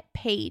Senate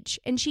page,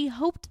 and she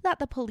hoped that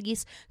the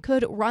police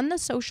could run the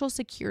social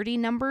security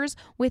numbers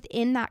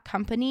within that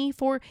company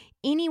for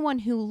anyone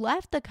who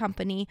left the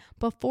company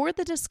before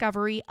the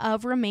discovery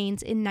of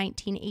remains in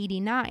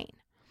 1989.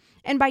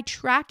 And by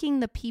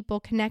tracking the people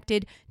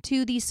connected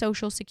to these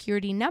social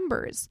security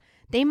numbers,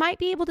 they might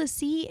be able to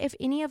see if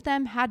any of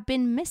them had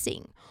been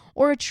missing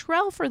or a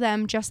trail for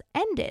them just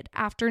ended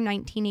after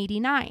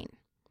 1989.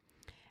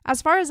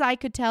 As far as I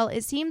could tell,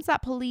 it seems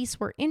that police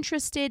were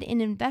interested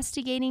in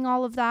investigating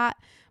all of that,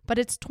 but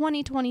it's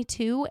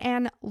 2022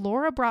 and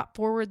Laura brought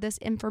forward this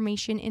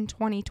information in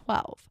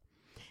 2012.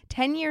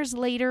 10 years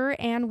later,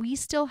 and we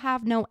still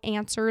have no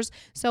answers,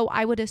 so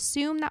I would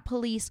assume that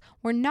police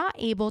were not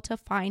able to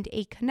find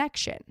a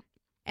connection.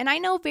 And I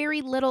know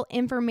very little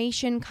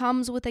information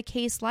comes with a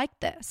case like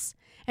this,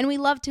 and we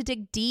love to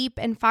dig deep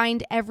and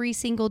find every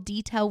single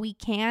detail we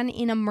can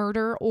in a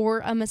murder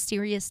or a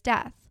mysterious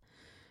death.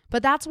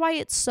 But that's why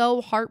it's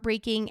so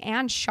heartbreaking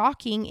and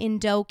shocking in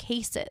Doe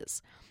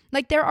cases.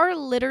 Like, there are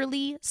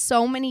literally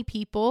so many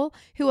people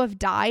who have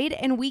died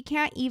and we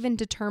can't even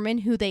determine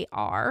who they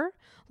are.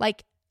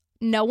 Like,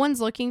 no one's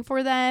looking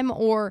for them,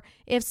 or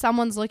if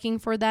someone's looking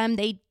for them,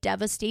 they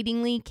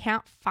devastatingly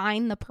can't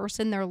find the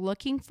person they're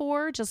looking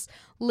for, just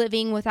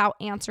living without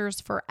answers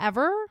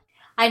forever.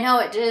 I know,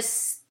 it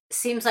just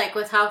seems like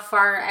with how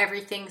far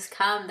everything's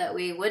come that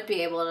we would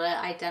be able to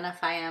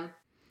identify them.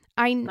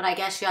 But I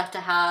guess you have to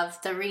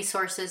have the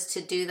resources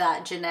to do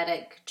that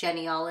genetic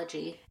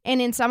genealogy. And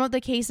in some of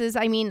the cases,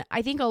 I mean,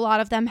 I think a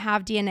lot of them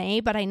have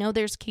DNA, but I know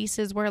there's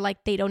cases where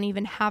like they don't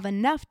even have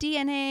enough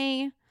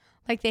DNA.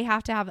 Like they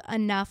have to have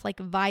enough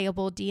like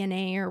viable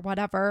DNA or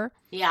whatever.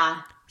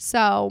 Yeah.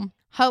 So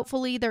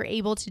hopefully they're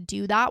able to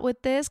do that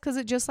with this, because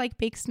it just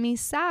like makes me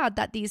sad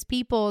that these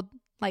people,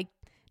 like,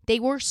 they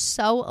were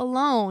so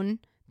alone,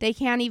 they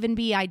can't even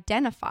be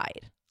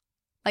identified.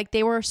 Like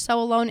they were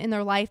so alone in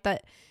their life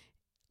that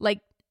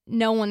like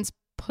no one's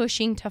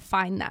pushing to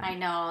find them. I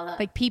know.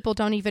 Like people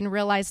don't even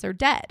realize they're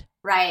dead.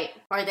 Right.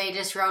 Or they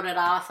just wrote it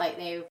off like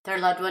their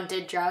loved one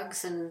did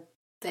drugs and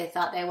they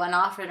thought they went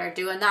off it or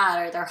doing that,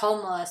 or they're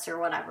homeless or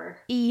whatever.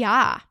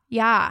 Yeah.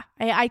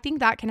 I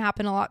think that can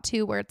happen a lot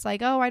too, where it's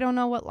like, oh, I don't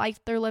know what life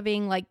they're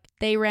living. Like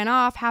they ran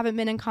off, haven't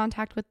been in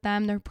contact with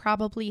them. They're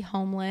probably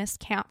homeless,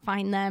 can't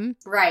find them.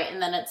 Right.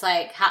 And then it's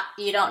like,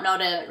 you don't know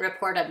to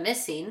report a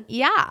missing.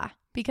 Yeah,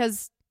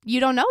 because you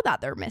don't know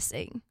that they're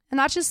missing. And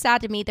that's just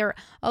sad to me. They're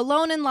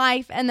alone in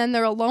life and then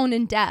they're alone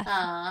in death.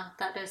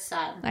 That is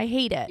sad. I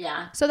hate it.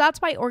 Yeah. So that's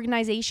why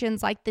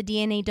organizations like the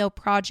DNA Doe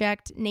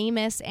Project,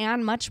 NamUs,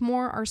 and much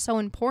more are so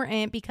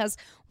important, because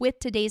with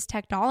today's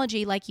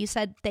technology, like you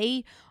said,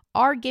 they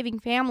are giving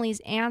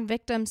families and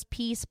victims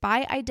peace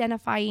by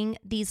identifying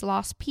these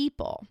lost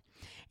people.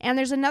 And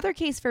there's another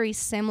case very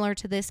similar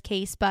to this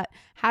case, but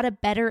had a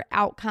better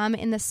outcome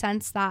in the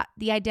sense that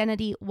the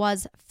identity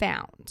was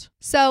found.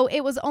 So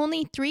it was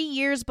only 3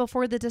 years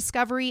before the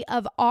discovery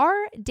of our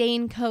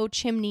Daneco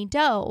Chimney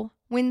Doe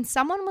when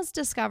someone was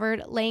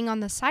discovered laying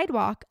on the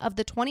sidewalk of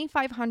the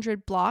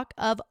 2500 block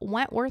of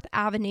Wentworth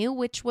Avenue,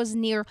 which was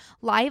near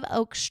Live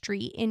Oak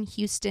Street in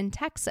Houston,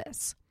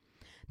 Texas.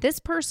 This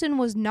person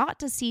was not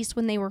deceased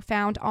when they were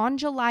found on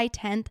July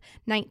 10th,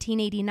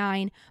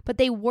 1989, but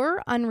they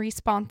were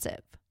unresponsive.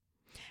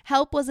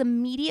 Help was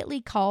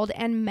immediately called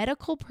and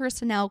medical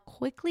personnel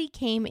quickly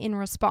came in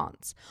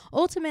response,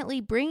 ultimately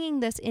bringing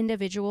this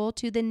individual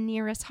to the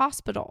nearest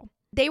hospital.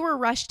 They were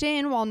rushed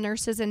in while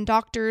nurses and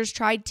doctors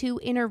tried to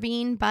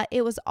intervene, but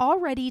it was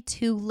already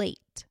too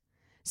late.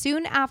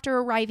 Soon after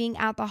arriving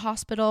at the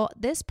hospital,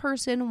 this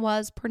person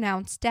was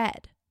pronounced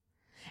dead.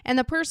 And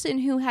the person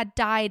who had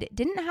died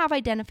didn't have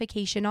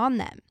identification on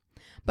them.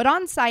 But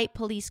on site,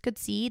 police could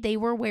see they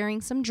were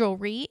wearing some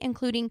jewelry,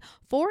 including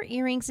 4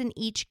 earrings in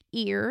each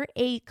ear,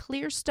 a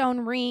clear stone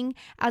ring,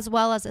 as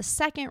well as a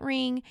second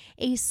ring,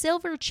 a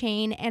silver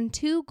chain, and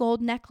 2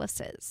 gold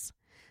necklaces.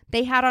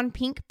 They had on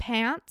pink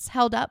pants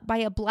held up by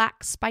a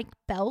black spiked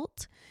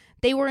belt.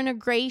 They were in a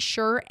gray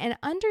shirt, and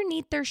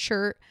underneath their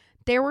shirt,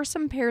 there were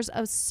some pairs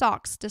of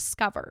socks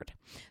discovered.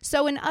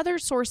 So in other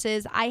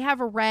sources, I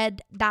have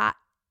read that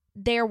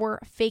there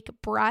were fake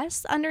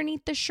breasts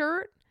underneath the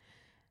shirt.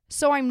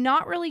 So I'm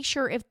not really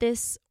sure if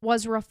this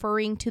was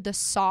referring to the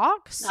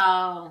socks.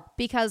 Oh.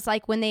 Because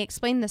like when they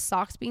explain the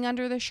socks being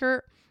under the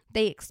shirt,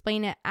 they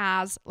explain it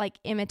as like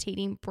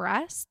imitating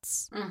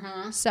breasts.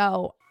 Mm-hmm.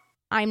 So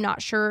I'm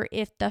not sure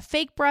if the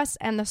fake breasts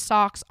and the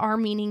socks are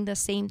meaning the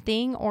same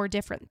thing or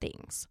different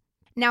things.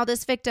 Now,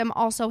 this victim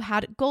also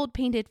had gold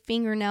painted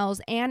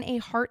fingernails and a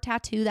heart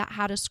tattoo that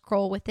had a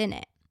scroll within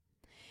it.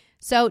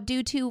 So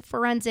due to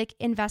forensic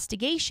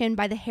investigation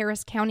by the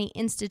Harris County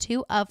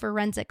Institute of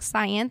Forensic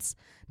Science,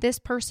 this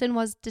person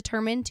was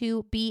determined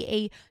to be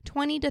a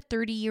 20 to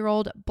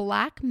 30-year-old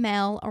black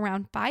male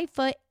around 5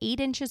 foot 8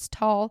 inches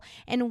tall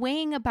and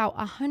weighing about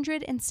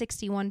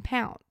 161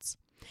 pounds.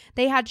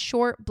 They had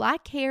short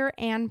black hair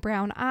and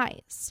brown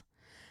eyes.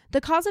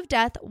 The cause of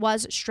death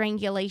was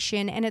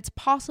strangulation, and it's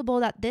possible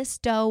that this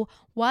doe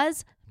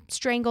was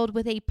strangled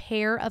with a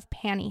pair of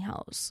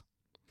pantyhose.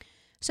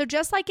 So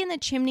just like in the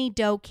Chimney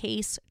doe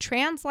case,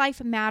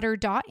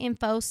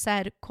 translifematter.info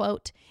said,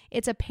 quote,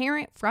 "It's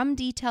apparent from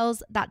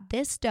details that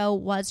this doe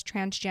was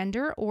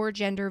transgender or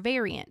gender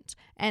variant,"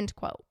 end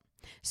quote.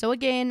 So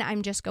again,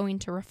 I'm just going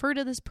to refer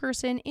to this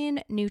person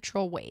in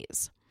neutral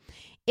ways.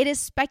 It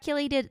is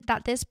speculated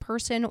that this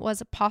person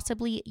was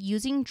possibly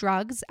using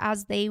drugs,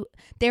 as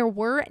there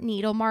were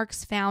needle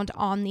marks found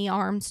on the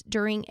arms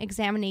during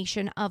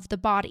examination of the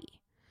body.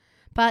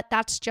 But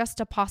that's just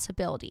a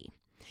possibility.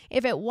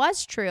 If it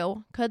was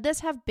true, could this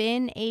have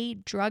been a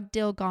drug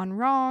deal gone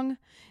wrong?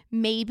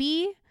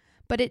 Maybe,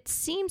 but it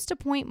seems to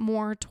point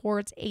more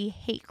towards a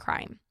hate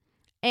crime.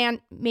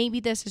 And maybe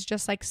this is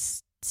just like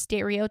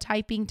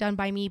stereotyping done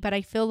by me, but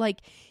I feel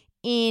like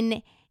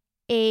in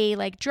a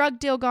like drug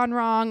deal gone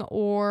wrong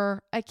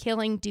or a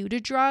killing due to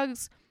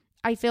drugs,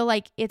 I feel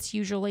like it's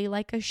usually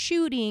like a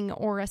shooting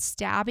or a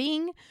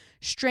stabbing.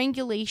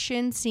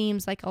 Strangulation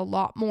seems like a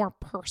lot more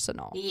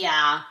personal.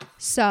 Yeah.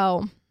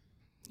 So,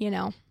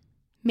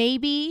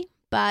 maybe,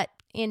 but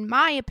in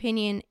my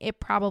opinion, it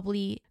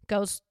probably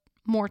goes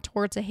more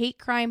towards a hate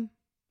crime.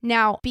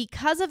 Now,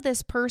 because of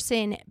this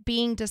person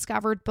being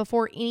discovered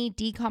before any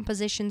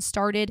decomposition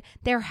started,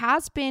 there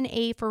has been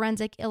a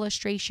forensic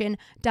illustration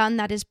done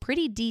that is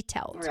pretty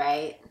detailed.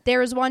 Right.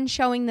 There is one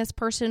showing this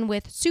person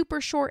with super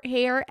short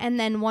hair, and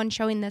then one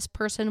showing this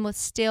person with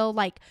still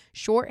like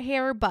short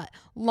hair, but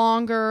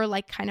longer,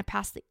 like kind of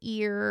past the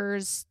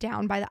ears,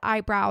 down by the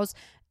eyebrows,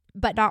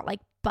 but not like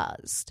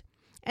buzzed.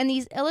 And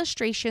these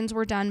illustrations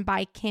were done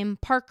by Kim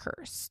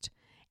Parkhurst.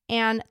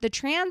 And the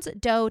Trans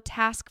Doe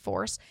Task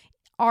Force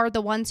are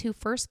the ones who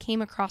first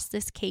came across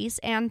this case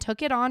and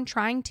took it on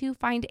trying to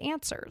find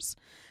answers.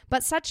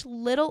 But such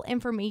little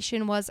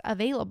information was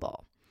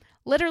available.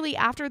 Literally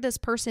after this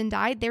person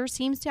died, there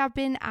seems to have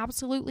been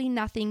absolutely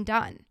nothing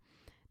done.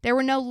 There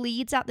were no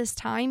leads at this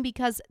time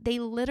because they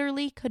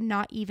literally could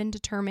not even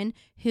determine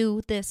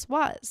who this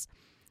was,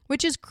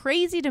 which is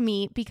crazy to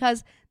me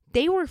because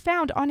they were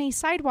found on a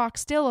sidewalk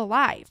still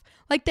alive.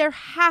 Like there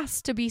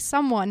has to be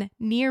someone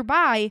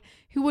nearby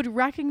who would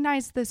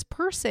recognize this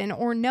person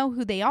or know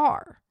who they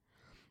are.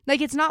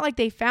 Like it's not like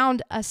they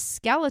found a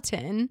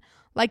skeleton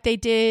like they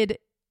did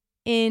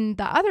in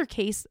the other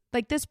case.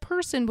 Like this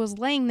person was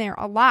laying there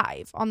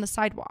alive on the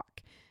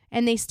sidewalk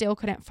and they still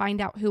couldn't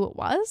find out who it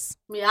was.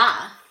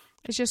 Yeah.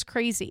 It's just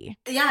crazy.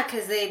 Yeah,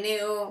 because they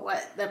knew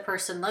what the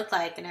person looked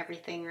like and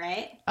everything,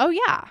 right? Oh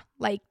yeah.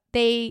 Like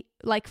they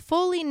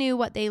fully knew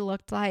what they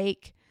looked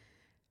like.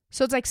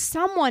 So it's like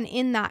someone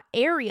in that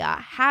area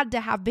had to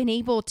have been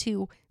able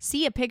to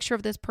see a picture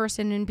of this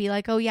person and be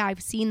like, oh yeah,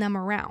 I've seen them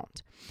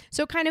around.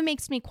 So it kind of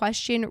makes me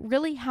question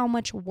really how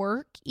much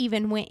work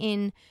even went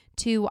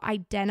into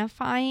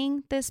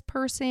identifying this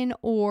person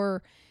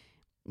or,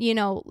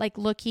 like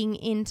looking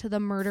into the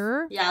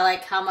murder. Yeah,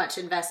 like how much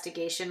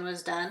investigation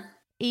was done.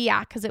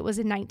 Yeah, because it was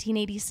in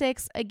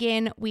 1986.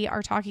 Again, we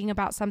are talking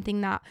about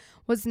something that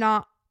was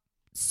not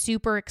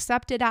super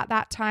accepted at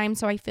that time.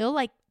 So I feel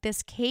like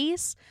this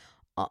case,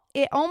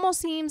 it almost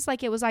seems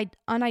like it was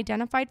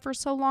unidentified for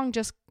so long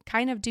just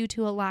kind of due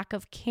to a lack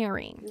of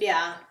caring.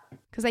 Yeah.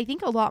 Because I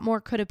think a lot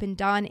more could have been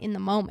done in the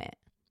moment.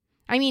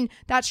 I mean,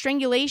 that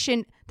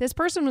strangulation, this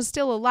person was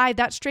still alive.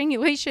 That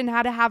strangulation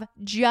had to have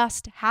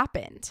just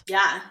happened.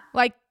 Yeah.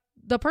 Like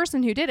the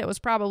person who did it was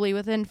probably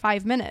within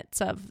 5 minutes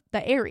of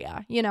the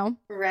area,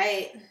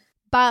 Right.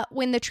 But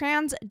when the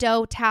Trans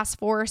Doe Task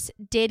Force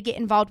did get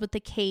involved with the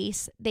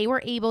case, they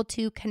were able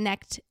to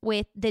connect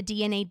with the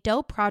DNA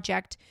Doe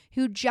Project,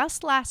 who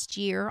just last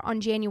year,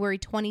 on January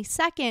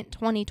 22nd,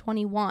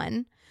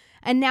 2021,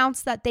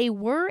 announced that they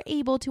were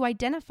able to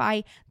identify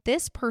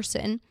this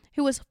person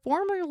who was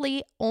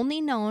formerly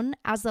only known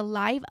as the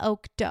Live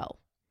Oak Doe.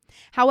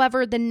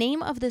 However, the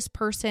name of this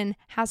person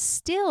has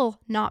still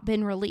not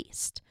been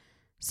released.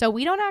 So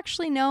we don't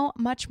actually know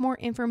much more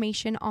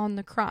information on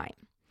the crime.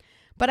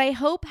 But I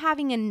hope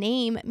having a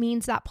name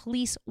means that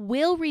police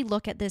will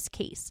relook at this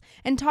case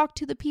and talk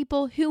to the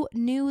people who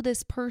knew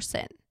this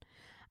person.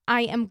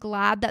 I am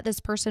glad that this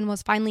person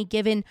was finally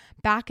given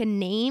back a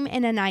name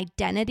and an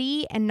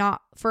identity and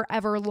not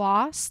forever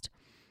lost.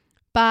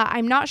 But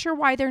I'm not sure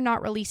why they're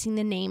not releasing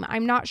the name.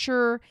 I'm not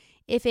sure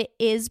if it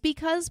is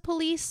because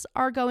police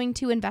are going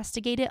to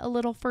investigate it a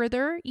little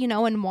further,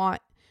 and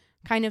want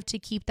kind of to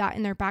keep that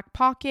in their back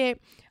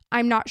pocket.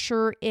 I'm not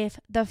sure if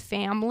the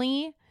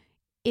family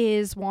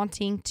is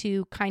wanting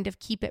to kind of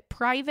keep it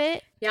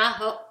private.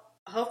 Yeah,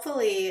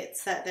 hopefully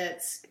it's that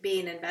it's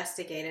being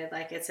investigated,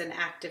 like it's an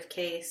active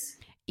case.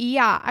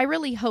 Yeah, I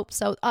really hope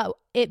so.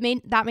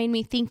 That made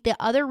me think the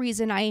other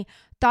reason I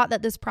thought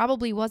that this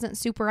probably wasn't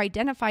super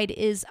identified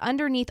is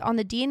underneath on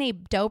the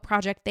DNA Doe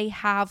project, they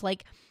have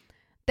like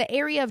the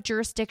area of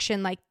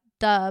jurisdiction, like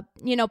the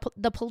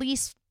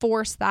police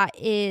force that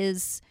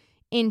is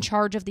in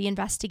charge of the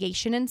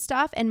investigation and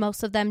stuff. And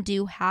most of them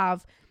do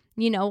have,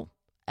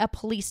 a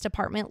police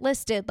department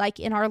listed. Like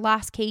in our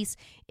last case,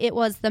 it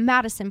was the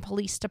Madison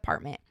Police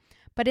Department.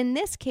 But in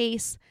this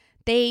case,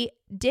 they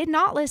did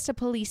not list a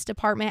police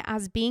department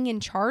as being in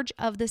charge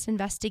of this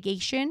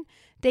investigation.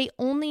 They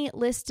only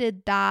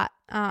listed that,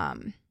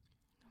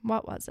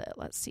 what was it?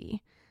 Let's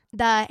see.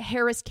 The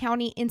Harris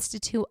County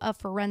Institute of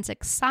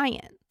Forensic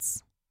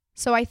Science.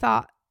 So I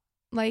thought,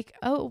 like,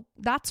 oh,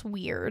 that's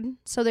weird.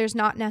 So there's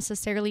not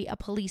necessarily a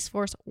police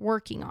force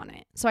working on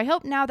it. So I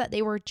hope now that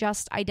they were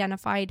just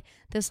identified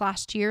this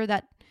last year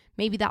that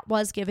maybe that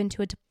was given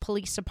to a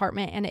police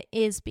department and it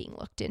is being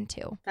looked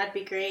into. That'd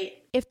be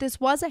great. If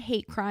this was a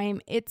hate crime,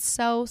 it's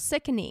so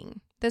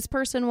sickening. This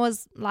person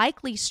was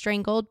likely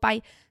strangled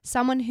by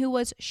someone who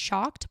was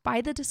shocked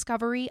by the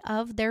discovery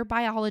of their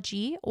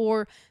biology,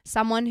 or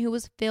someone who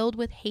was filled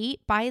with hate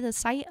by the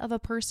sight of a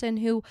person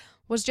who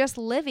was just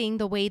living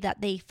the way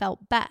that they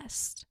felt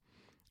best.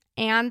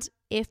 And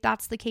if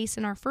that's the case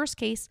in our first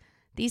case,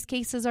 these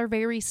cases are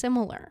very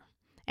similar.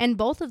 And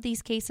both of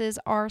these cases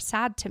are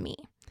sad to me.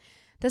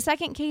 The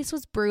second case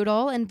was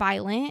brutal and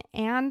violent,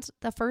 and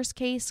the first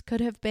case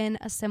could have been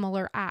a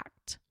similar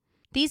act.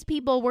 These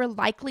people were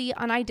likely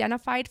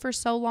unidentified for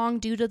so long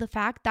due to the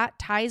fact that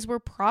ties were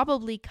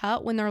probably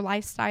cut when their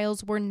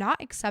lifestyles were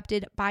not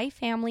accepted by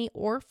family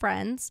or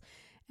friends,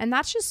 and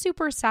that's just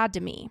super sad to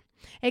me.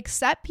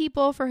 Accept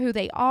people for who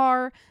they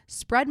are,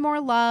 spread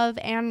more love,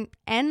 and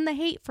end the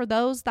hate for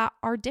those that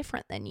are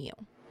different than you.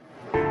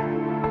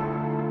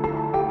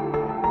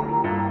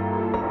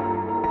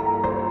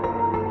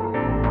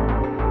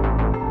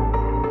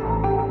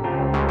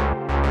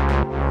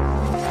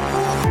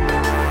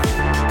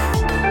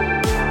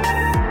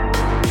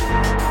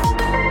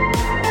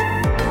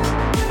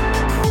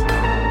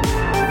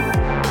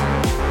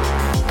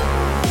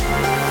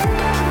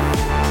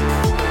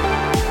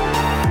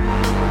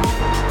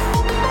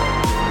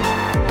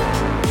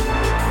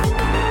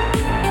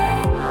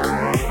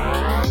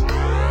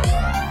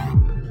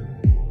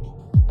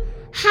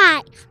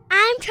 Hi,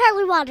 I'm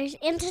Charlie Waters,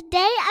 and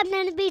today I'm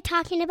going to be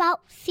talking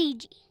about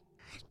Fiji.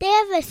 They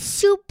have a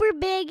super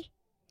big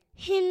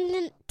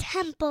hidden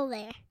temple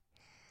there,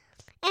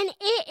 and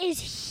it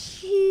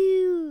is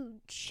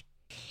huge.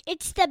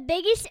 It's the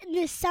biggest in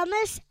the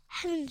Summit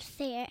Heavens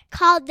there,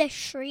 called the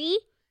Sri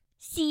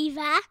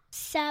Siva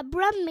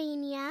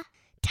Subramania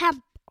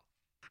Temple.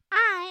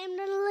 I am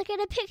going to look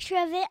at a picture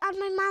of it on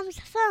my mom's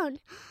phone.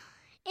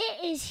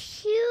 It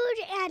is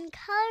huge and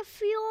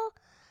colorful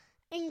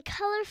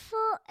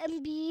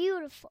and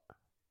beautiful.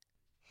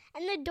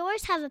 And the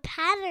doors have a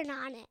pattern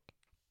on it.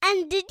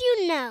 And did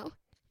you know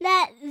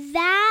that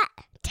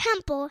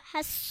temple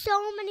has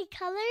so many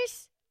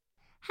colors?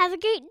 Have a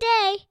great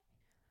day.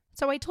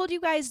 So I told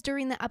you guys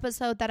during the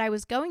episode that I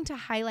was going to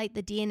highlight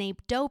the DNA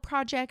Doe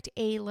project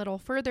a little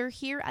further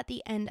here at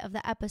the end of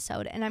the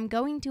episode. And I'm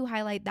going to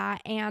highlight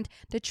that and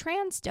the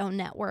Trans Doe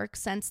Network,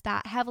 since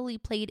that heavily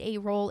played a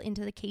role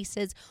into the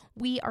cases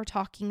we are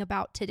talking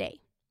about today.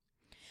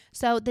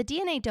 So the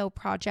DNA Doe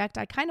project,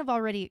 I kind of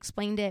already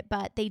explained it,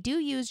 but they do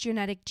use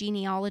genetic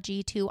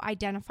genealogy to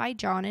identify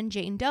John and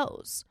Jane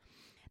Does.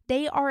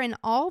 They are an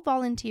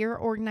all-volunteer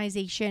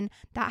organization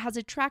that has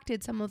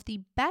attracted some of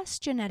the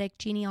best genetic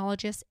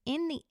genealogists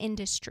in the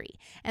industry,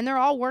 and they're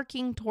all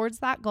working towards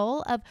that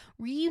goal of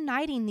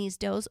reuniting these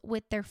does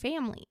with their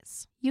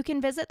families. You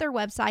can visit their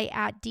website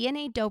at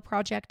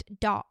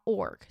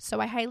dnadoeproject.org, so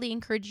I highly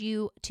encourage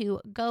you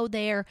to go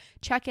there,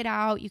 check it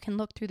out. You can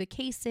look through the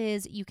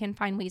cases, you can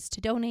find ways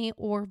to donate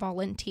or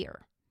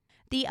volunteer.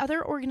 The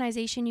other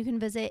organization you can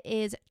visit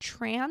is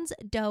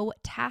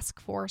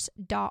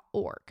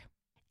transdoetaskforce.org.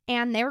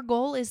 And their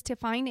goal is to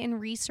find and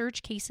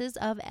research cases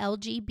of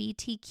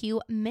LGBTQ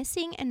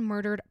missing and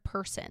murdered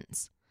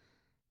persons.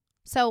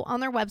 So on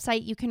their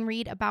website, you can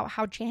read about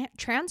how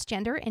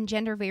transgender and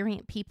gender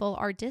variant people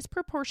are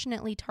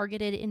disproportionately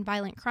targeted in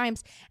violent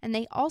crimes, and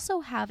they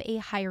also have a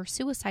higher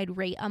suicide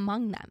rate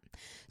among them.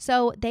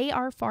 So they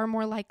are far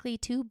more likely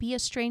to be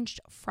estranged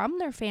from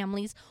their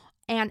families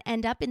and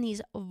end up in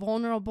these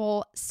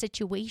vulnerable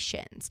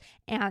situations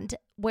and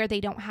where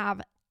they don't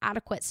have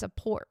adequate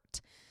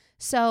support.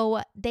 So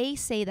they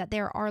say that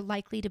there are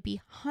likely to be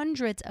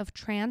hundreds of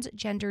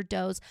transgender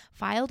does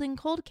filed in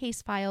cold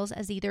case files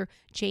as either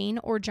Jane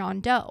or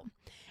John Doe.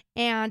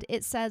 And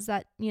it says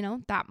that,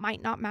 that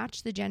might not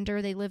match the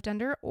gender they lived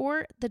under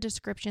or the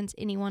descriptions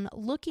anyone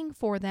looking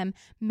for them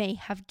may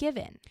have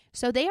given.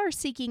 So they are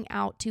seeking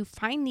out to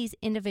find these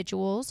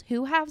individuals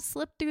who have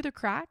slipped through the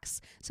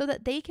cracks so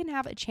that they can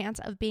have a chance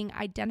of being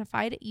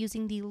identified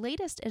using the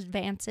latest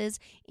advances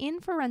in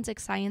forensic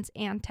science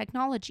and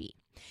technology.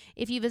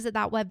 If you visit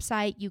that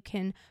website, you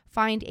can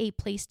find a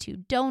place to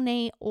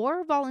donate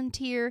or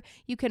volunteer.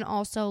 You can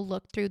also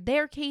look through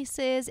their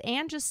cases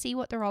and just see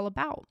what they're all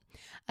about.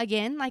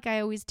 Again, like I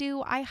always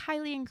do, I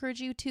highly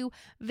encourage you to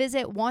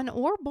visit one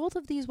or both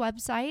of these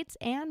websites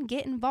and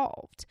get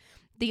involved.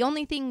 The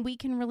only thing we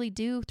can really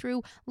do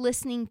through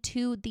listening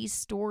to these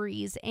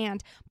stories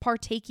and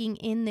partaking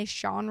in this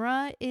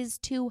genre is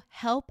to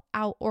help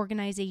out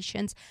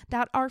organizations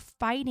that are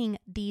fighting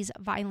these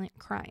violent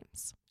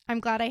crimes.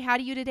 I'm glad I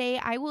had you today.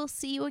 I will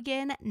see you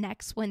again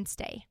next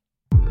Wednesday.